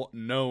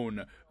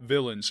well-known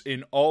villains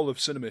in all of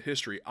cinema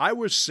history. I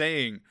was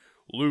saying,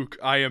 Luke,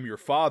 I am your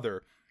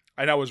father,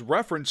 and I was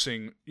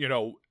referencing,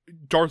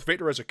 Darth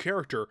Vader as a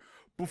character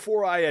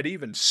before I had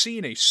even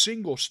seen a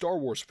single Star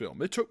Wars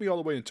film. It took me all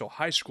the way until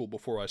high school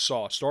before I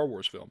saw a Star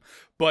Wars film.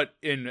 But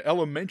in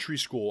elementary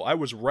school, I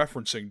was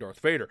referencing Darth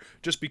Vader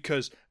just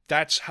because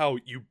that's how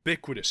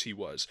ubiquitous he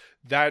was.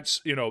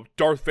 That's,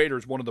 Darth Vader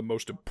is one of the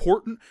most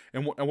important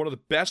and one of the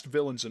best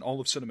villains in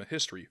all of cinema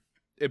history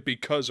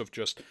because of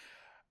just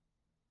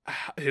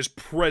his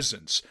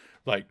presence.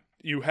 Like,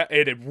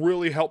 it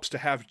really helps to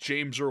have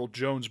James Earl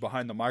Jones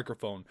behind the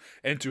microphone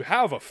and to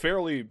have a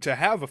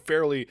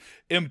fairly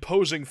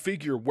imposing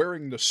figure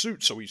wearing the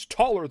suit, so he's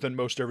taller than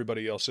most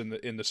everybody else in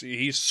the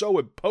he's so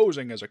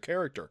imposing as a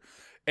character,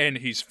 and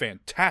he's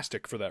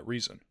fantastic for that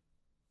reason.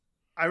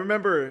 I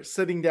remember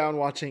sitting down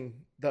watching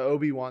the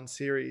Obi-Wan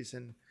series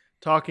and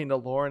talking to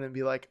Lauren and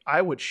be like,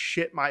 I would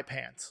shit my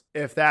pants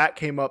if that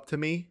came up to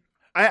me.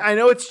 I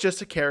know it's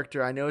just a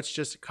character, I know it's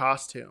just a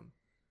costume,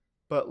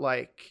 but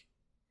like,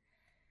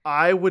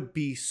 I would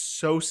be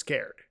so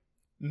scared.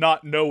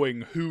 Not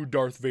knowing who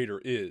Darth Vader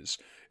is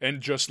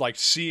and just like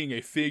seeing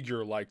a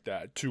figure like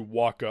that to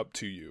walk up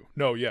to you.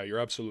 No, yeah, you're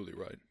absolutely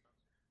right.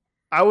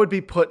 I would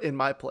be put in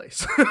my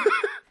place.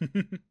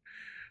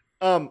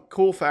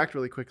 Cool fact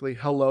really quickly.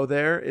 Hello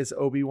there is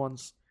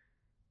Obi-Wan's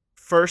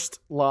first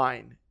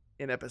line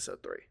in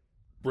episode 3.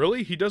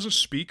 Really? He doesn't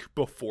speak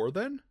before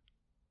then?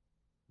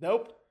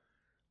 Nope.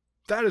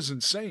 That is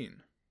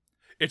insane.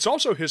 It's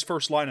also his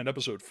first line in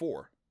episode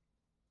 4.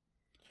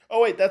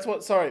 Oh wait, that's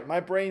what. Sorry,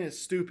 my brain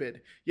is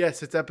stupid.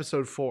 Yes, it's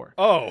episode 4.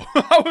 Oh,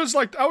 I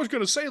was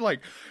gonna say,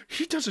 like,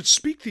 he doesn't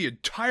speak the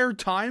entire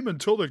time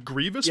until the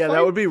Grievous Yeah, fight?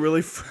 that would be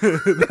really.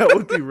 That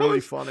would be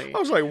really funny. I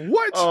was like,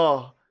 what?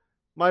 Oh,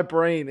 my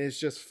brain is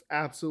just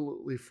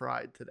absolutely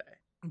fried today.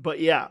 But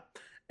yeah,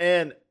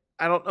 and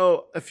I don't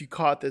know if you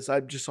caught this.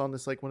 I'm just on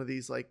this like one of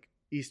these like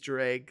Easter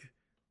egg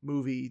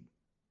movie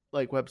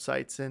like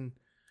websites, and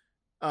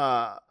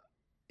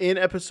in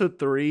episode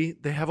 3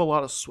 they have a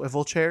lot of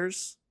swivel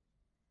chairs,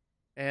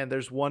 and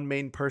there's one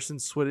main person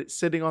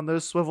sitting on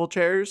those swivel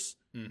chairs.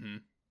 Mm-hmm.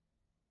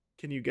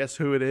 Can you guess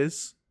who it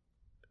is?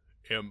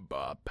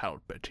 Emperor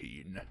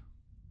Palpatine.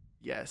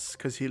 Yes,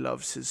 because he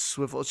loves his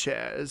swivel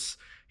chairs.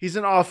 He's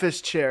an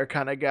office chair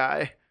kind of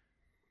guy.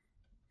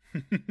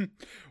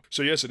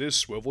 So yes, it is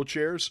swivel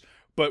chairs,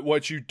 but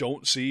what you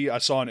don't see, I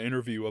saw an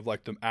interview of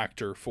like the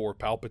actor for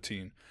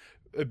Palpatine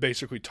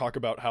basically talk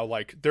about how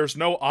like there's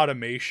no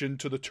automation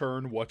to the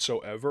turn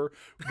whatsoever.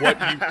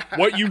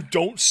 What you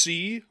don't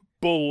see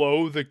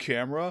below the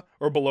camera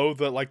or below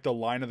the like the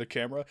line of the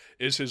camera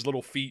is his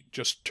little feet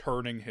just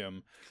turning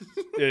him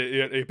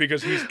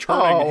because he's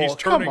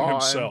turning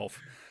himself.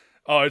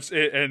 Oh,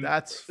 and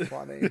that's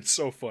funny. It's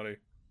so funny.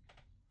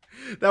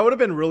 That would have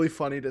been really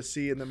funny to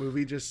see in the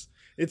movie. Just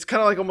it's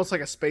kind of like almost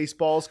like a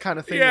Spaceballs kind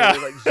of thing. Yeah. Where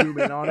they like zoom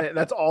in on it, and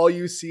that's all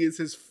you see is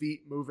his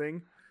feet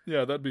moving.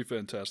 Yeah, that'd be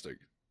fantastic.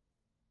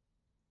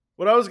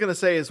 What I was gonna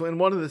say is in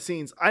one of the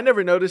scenes, I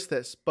never noticed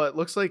this, but it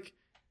looks like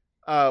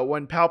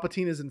when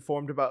Palpatine is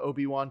informed about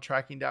Obi-Wan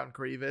tracking down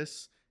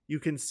Grievous, you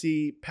can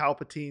see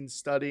Palpatine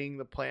studying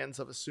the plans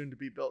of a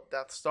soon-to-be-built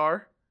Death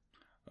Star.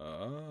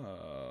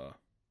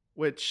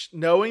 Which,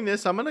 knowing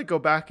this, I'm gonna go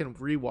back and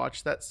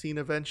rewatch that scene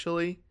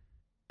eventually.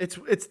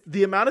 It's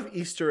the amount of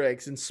Easter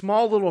eggs and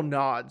small little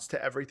nods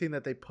to everything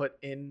that they put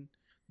in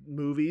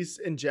movies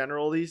in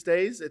general these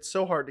days. It's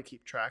so hard to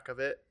keep track of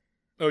it.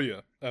 Oh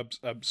yeah,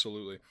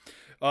 absolutely.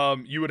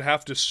 You would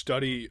have to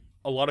study.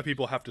 A lot of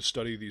people have to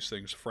study these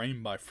things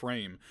frame by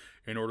frame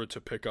in order to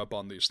pick up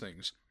on these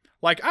things.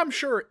 Like I'm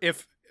sure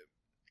if,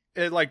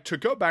 like to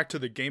go back to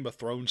the Game of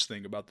Thrones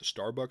thing about the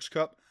Starbucks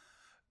cup,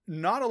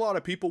 not a lot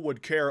of people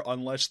would care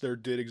unless there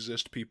did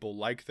exist people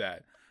like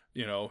that,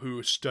 you know,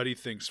 who study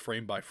things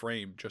frame by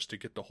frame just to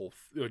get the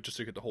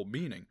whole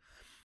meaning.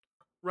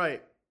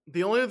 Right.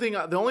 The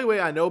only way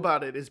I know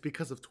about it is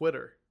because of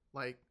Twitter.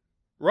 Like,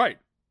 right.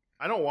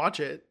 I don't watch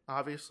it,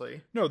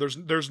 obviously. No,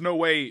 there's no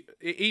way.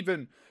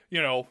 Even,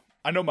 you know,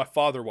 I know my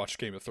father watched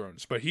Game of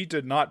Thrones, but he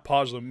did not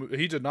pause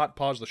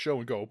the show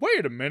and go,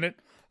 "Wait a minute,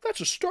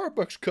 that's a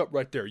Starbucks cup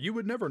right there." You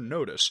would never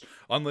notice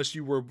unless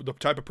you were the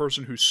type of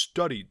person who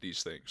studied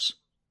these things.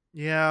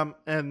 Yeah,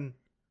 and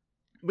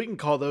we can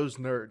call those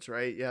nerds,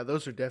 right? Yeah,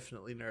 those are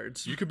definitely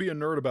nerds. You could be a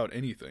nerd about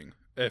anything,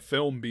 a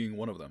film being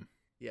one of them.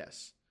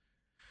 Yes.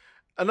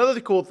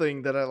 Another cool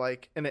thing that I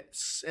like, and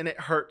it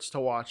hurts to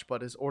watch,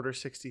 but is Order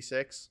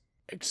 66.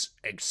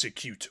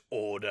 Execute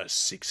Order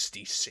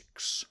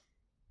 66.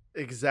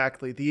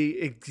 Exactly.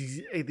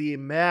 The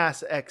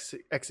mass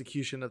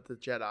execution of the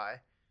Jedi,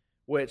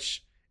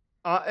 which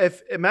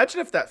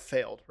imagine if that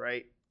failed,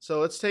 right? So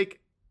let's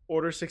take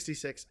Order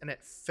 66 and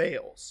it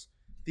fails.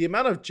 The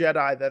amount of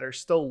Jedi that are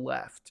still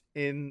left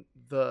in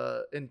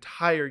the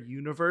entire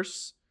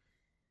universe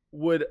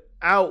would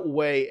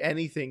outweigh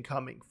anything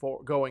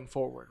going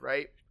forward,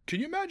 right? Can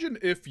you imagine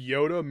if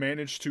Yoda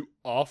managed to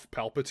off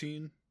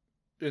Palpatine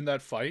in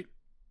that fight?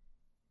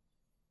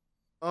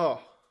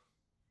 Oh.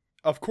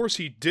 Of course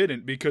he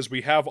didn't, because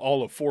we have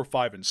all of 4,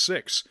 5, and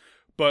 6.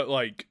 But,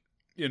 like,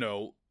 you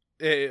know,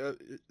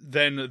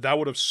 then that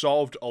would have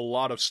solved a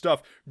lot of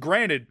stuff.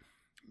 Granted,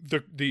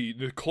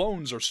 the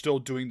clones are still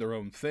doing their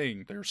own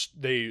thing.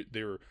 They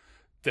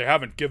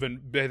haven't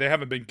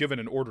been given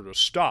an order to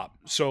stop.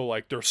 So,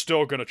 like, they're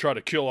still going to try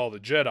to kill all the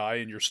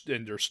Jedi, and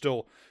you're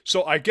still.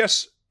 So I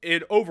guess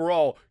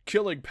overall,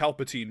 killing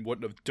Palpatine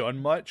wouldn't have done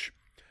much,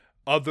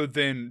 other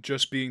than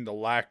just being the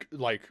lack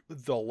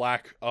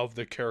of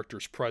the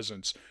character's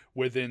presence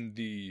within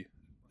the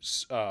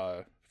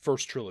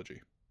first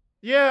trilogy.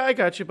 Yeah, I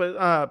got you. But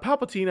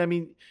Palpatine, I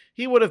mean,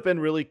 he would have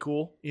been really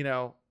cool. You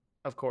know,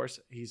 of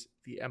course, he's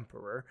the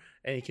Emperor,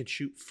 and he can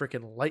shoot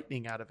freaking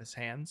lightning out of his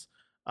hands,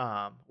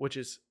 which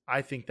is,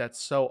 I think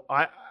that's so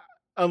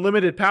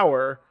unlimited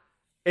power.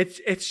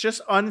 It's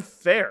just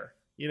unfair,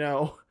 you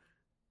know.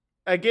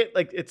 I get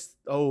like it's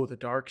the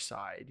dark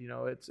side, you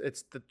know.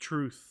 It's the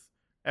truth.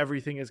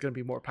 Everything is going to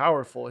be more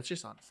powerful. It's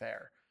just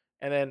unfair.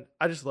 And then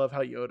I just love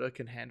how Yoda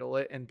can handle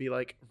it and be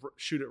like,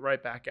 shoot it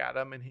right back at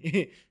him.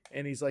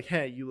 And he's like,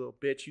 "Hey, you little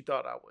bitch, you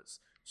thought I was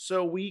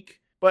so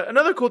weak." But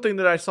another cool thing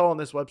that I saw on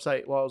this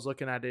website while I was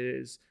looking at it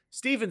is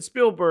Steven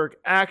Spielberg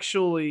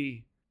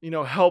actually, you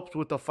know, helped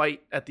with the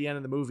fight at the end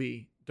of the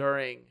movie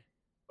during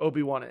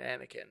Obi-Wan and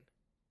Anakin.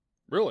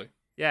 Really?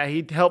 Yeah,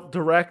 he helped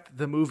direct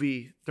the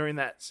movie during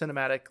that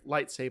cinematic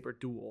lightsaber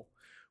duel,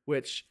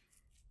 which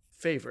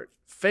favorite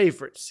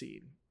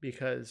scene,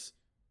 because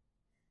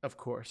of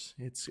course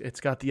it's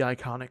got the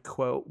iconic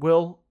quote.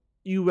 Will,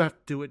 you have to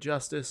do it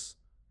justice.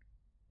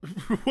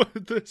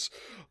 What this?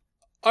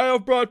 I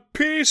have brought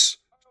peace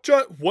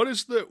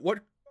What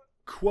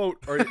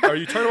quote are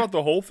you talking about?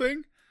 The whole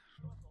thing?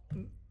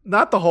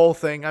 Not the whole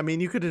thing. I mean,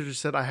 you could have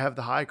just said I have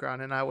the high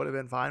ground, and I would have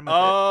been fine with it.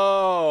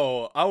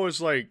 Oh, I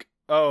was like,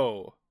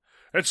 oh,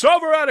 it's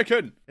over,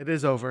 Anakin. It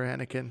is over,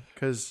 Anakin,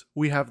 because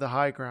we have the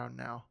high ground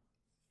now.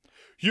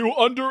 You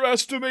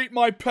underestimate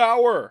my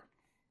power.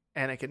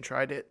 Anakin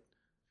tried it.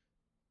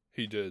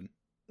 He did.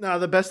 No,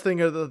 the best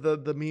thing are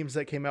the memes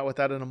that came out with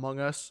that in Among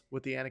Us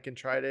with the Anakin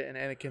tried it, and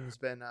Anakin's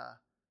been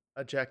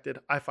ejected.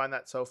 I find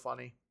that so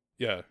funny.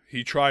 Yeah,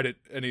 he tried it,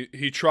 and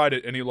he tried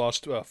it, and he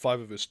lost 5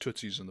 of his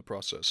tootsies in the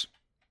process.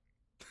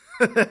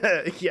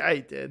 Yeah,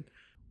 he did.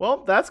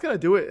 Well, that's going to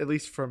do it, at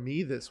least for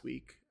me this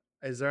week.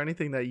 Is there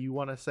anything that you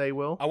want to say,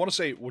 Will? I want to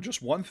say, well,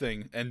 just one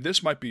thing, and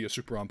this might be a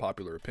super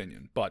unpopular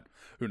opinion, but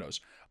who knows?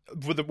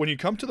 When it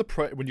comes to the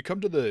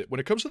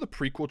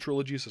prequel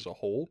trilogies as a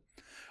whole,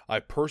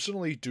 I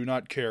personally do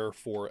not care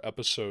for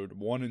episode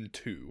 1 and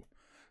 2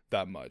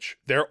 that much.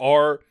 There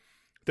are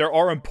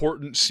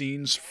important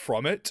scenes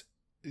from it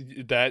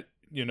that,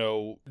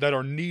 that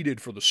are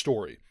needed for the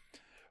story.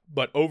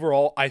 But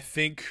overall, I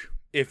think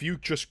if you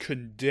just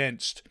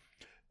condensed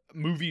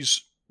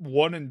movies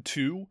 1 and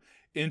 2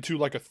 into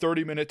like a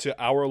 30-minute to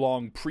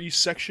hour-long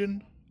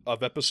pre-section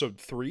of episode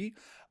 3,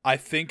 I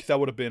think that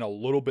would have been a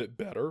little bit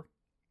better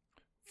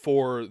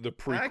for the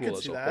prequel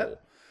as a whole.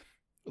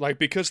 Like,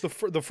 because the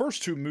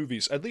first 2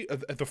 movies, at least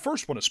the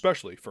first one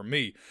especially for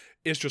me,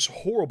 is just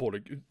horrible.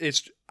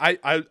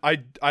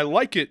 I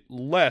like it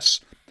less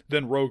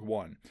than Rogue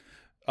One.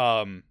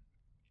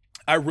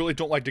 I really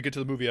don't like to get to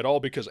the movie at all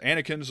because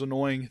Anakin's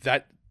annoying.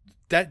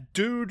 That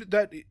dude,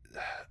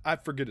 I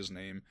forget his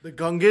name. The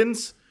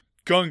Gungans?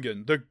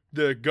 Gungan.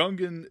 The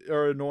Gungan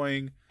are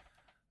annoying.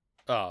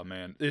 Oh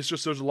man, it's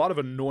just there's a lot of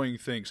annoying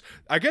things.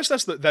 I guess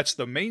that's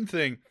the main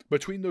thing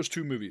between those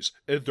 2 movies.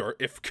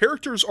 If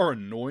characters are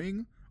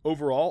annoying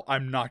overall,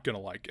 I'm not gonna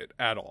like it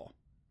at all.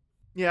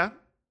 Yeah,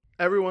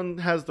 everyone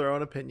has their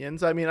own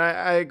opinions. I mean,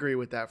 I agree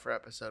with that for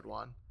episode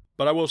 1.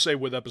 But I will say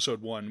with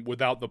episode 1,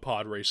 without the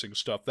pod racing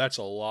stuff, that's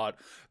a lot.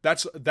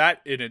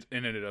 That in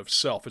and of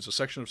itself is a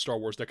section of Star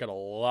Wars that got a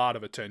lot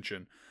of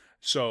attention.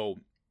 So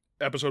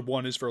episode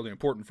 1 is fairly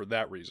important for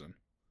that reason.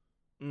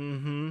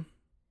 Mm-hmm.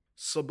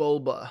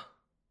 Sebulba.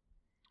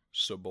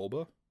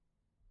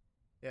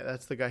 Yeah,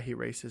 that's the guy he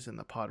races in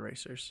the pod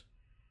racers.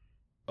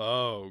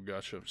 Oh,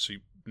 gotcha. See,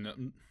 no.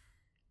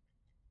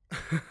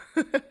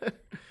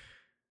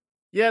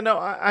 Yeah, no,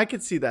 I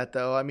could see that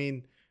though. I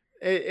mean,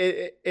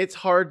 it's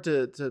hard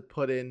to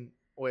put in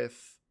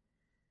with,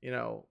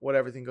 what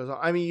everything goes on.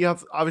 I mean, you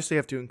obviously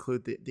have to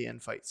include the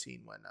end fight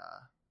scene when,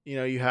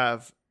 you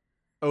have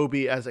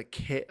Obi as a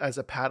kid, as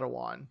a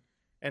Padawan,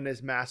 and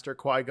his master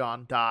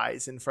Qui-Gon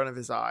dies in front of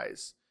his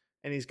eyes,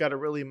 and he's got to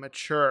really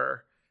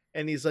mature,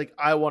 and he's like,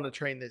 I want to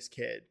train this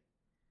kid.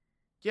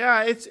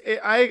 Yeah,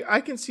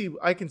 I can see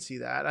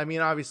that. I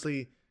mean,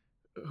 obviously,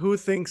 who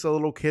thinks a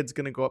little kid's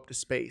gonna go up to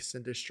space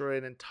and destroy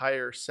an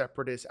entire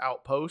separatist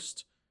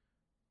outpost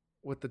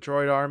with the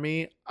droid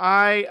army?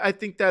 I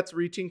think that's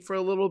reaching for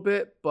a little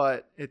bit,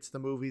 but it's the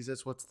movies.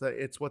 It's what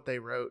they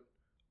wrote.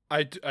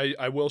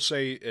 I will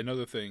say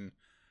another thing.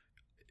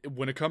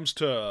 When it comes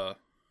to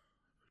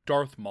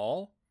Darth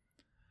Maul,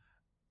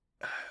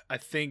 I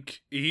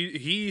think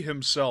he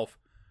himself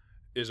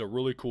is a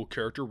really cool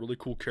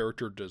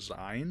character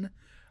design,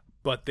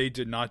 but they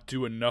did not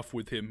do enough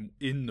with him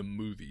in the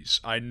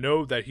movies. I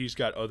know that he's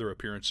got other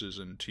appearances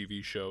in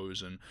TV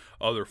shows and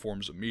other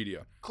forms of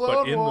media.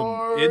 Clone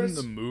Wars. In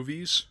the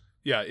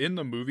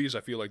movies,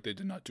 I feel like they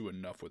did not do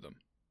enough with him.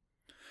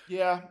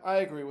 Yeah, I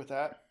agree with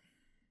that.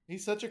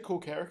 He's such a cool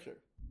character.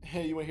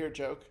 Hey, you want to hear a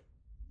joke?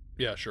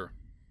 Yeah, sure.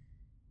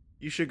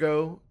 You should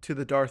go to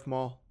the Darth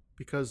Mall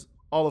because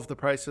all of the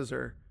prices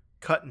are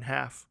cut in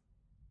half.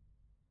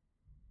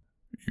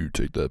 You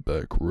take that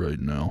back right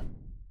now.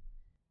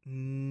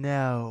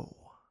 No.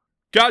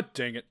 God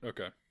dang it.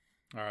 Okay.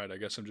 All right, I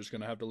guess I'm just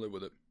going to have to live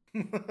with it.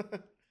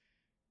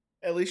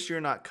 At least you're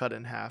not cut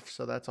in half,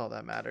 so that's all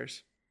that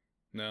matters.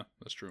 No,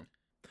 that's true.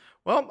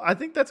 Well, I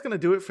think that's going to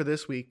do it for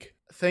this week.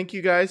 Thank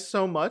you guys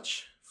so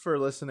much for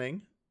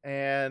listening,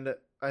 and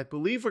I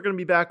believe we're going to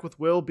be back with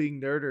Will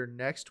being Nerder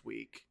next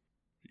week.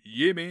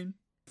 Yeah, man.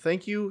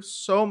 Thank you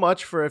so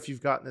much for if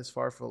you've gotten this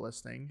far for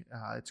listening.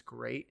 It's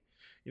great.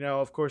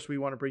 Of course, we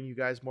want to bring you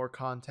guys more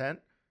content.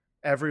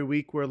 Every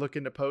week we're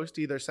looking to post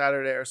either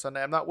Saturday or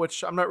Sunday. I'm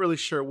not really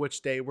sure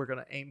which day we're going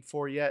to aim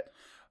for yet.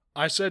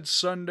 I said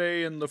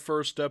Sunday in the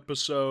first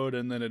episode,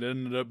 and then it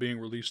ended up being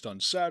released on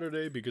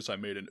Saturday because I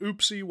made an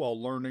oopsie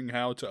while learning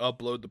how to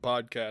upload the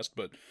podcast,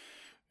 but,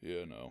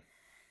 Yeah,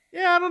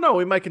 I don't know.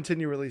 We might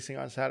continue releasing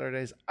on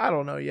Saturdays. I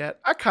don't know yet.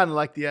 I kind of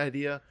like the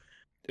idea.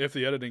 If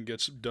the editing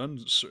gets done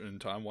in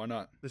time, why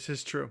not? This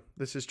is true.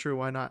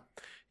 Why not?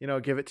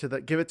 Give it to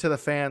the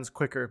fans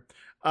quicker.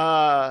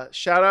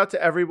 Shout out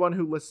to everyone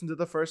who listened to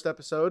the first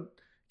episode.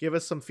 Give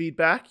us some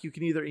feedback. You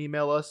can either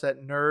email us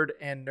at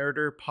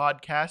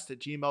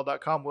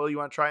nerdandnerderpodcast@gmail.com. Will, you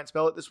want to try and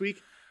spell it this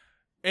week?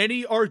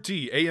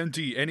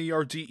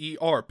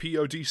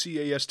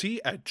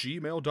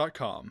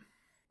 NERDANDNERDERPODCAST@gmail.com.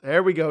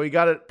 There we go. He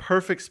got it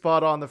perfect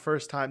spot on the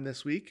first time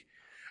this week.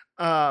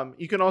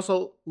 You can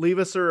also leave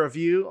us a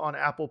review on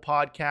Apple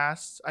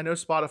Podcasts. I know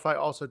Spotify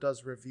also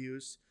does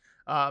reviews.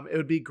 It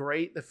would be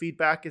great. The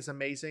feedback is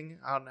amazing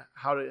on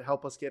how to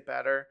help us get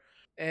better.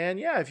 And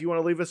yeah, if you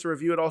want to leave us a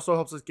review, it also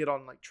helps us get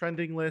on like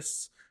trending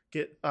lists,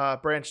 get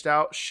branched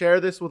out. Share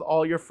this with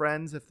all your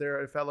friends if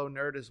they're a fellow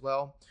nerd as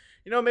well.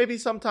 Maybe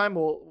sometime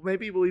we'll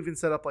even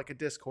set up like a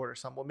Discord or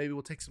something. Maybe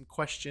we'll take some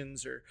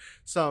questions or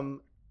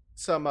some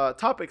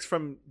topics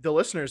from the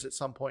listeners at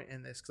some point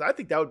in this, because I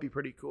think that would be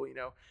pretty cool.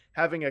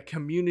 Having a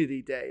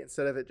community day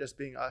instead of it just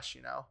being us.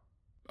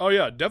 Oh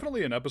yeah,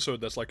 definitely an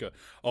episode that's like a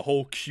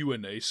whole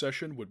Q&A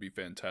session would be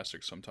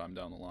fantastic sometime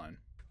down the line.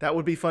 That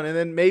would be fun. And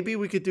then maybe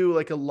we could do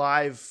like a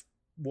live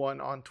one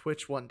on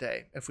Twitch one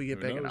day if we get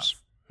big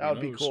enough. That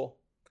would be cool.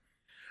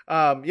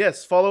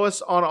 Yes, follow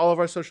us on all of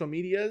our social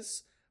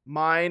medias.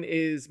 My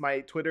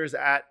Twitter is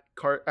at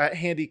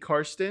Handy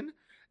Carston,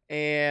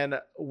 and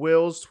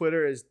Will's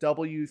Twitter is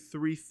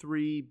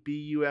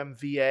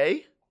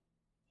W33BUMVA.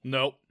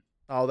 Nope.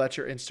 Oh, that's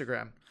your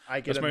Instagram.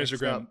 That's my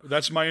Instagram.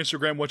 That's my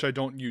Instagram, which I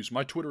don't use.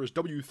 My Twitter is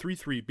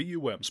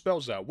W33BUM,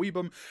 spells out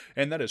Weebum,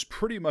 and that is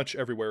pretty much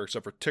everywhere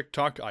except for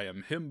TikTok. I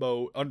am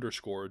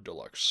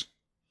Himbo_Deluxe.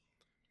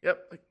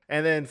 Yep.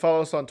 And then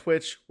follow us on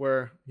Twitch,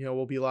 where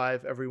we'll be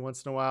live every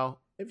once in a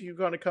while. If you're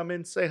going to come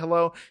in, say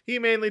hello. He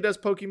mainly does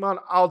Pokemon.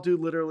 I'll do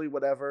literally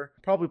whatever.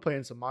 Probably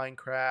playing some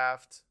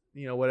Minecraft,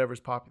 whatever's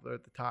popular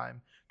at the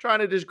time. Trying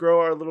to just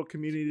grow our little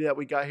community that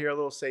we got here, a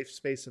little safe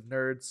space of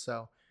nerds.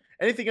 So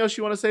anything else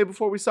you want to say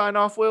before we sign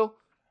off, Will?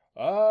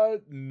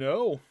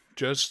 No.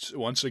 Just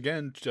once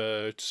again,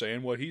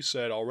 saying what he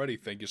said already.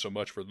 Thank you so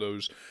much for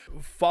those who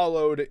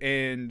followed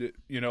and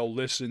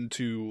listened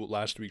to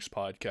last week's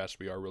podcast.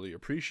 We are really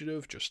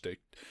appreciative. Just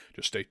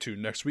stay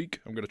tuned next week.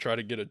 I'm gonna try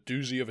to get a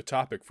doozy of a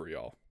topic for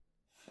y'all.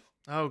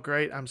 Oh,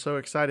 great! I'm so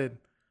excited.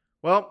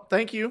 Well,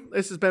 thank you.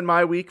 This has been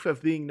my week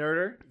of being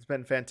nerder. It's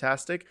been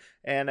fantastic.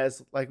 And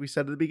like we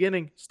said at the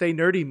beginning, stay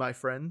nerdy, my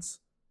friends.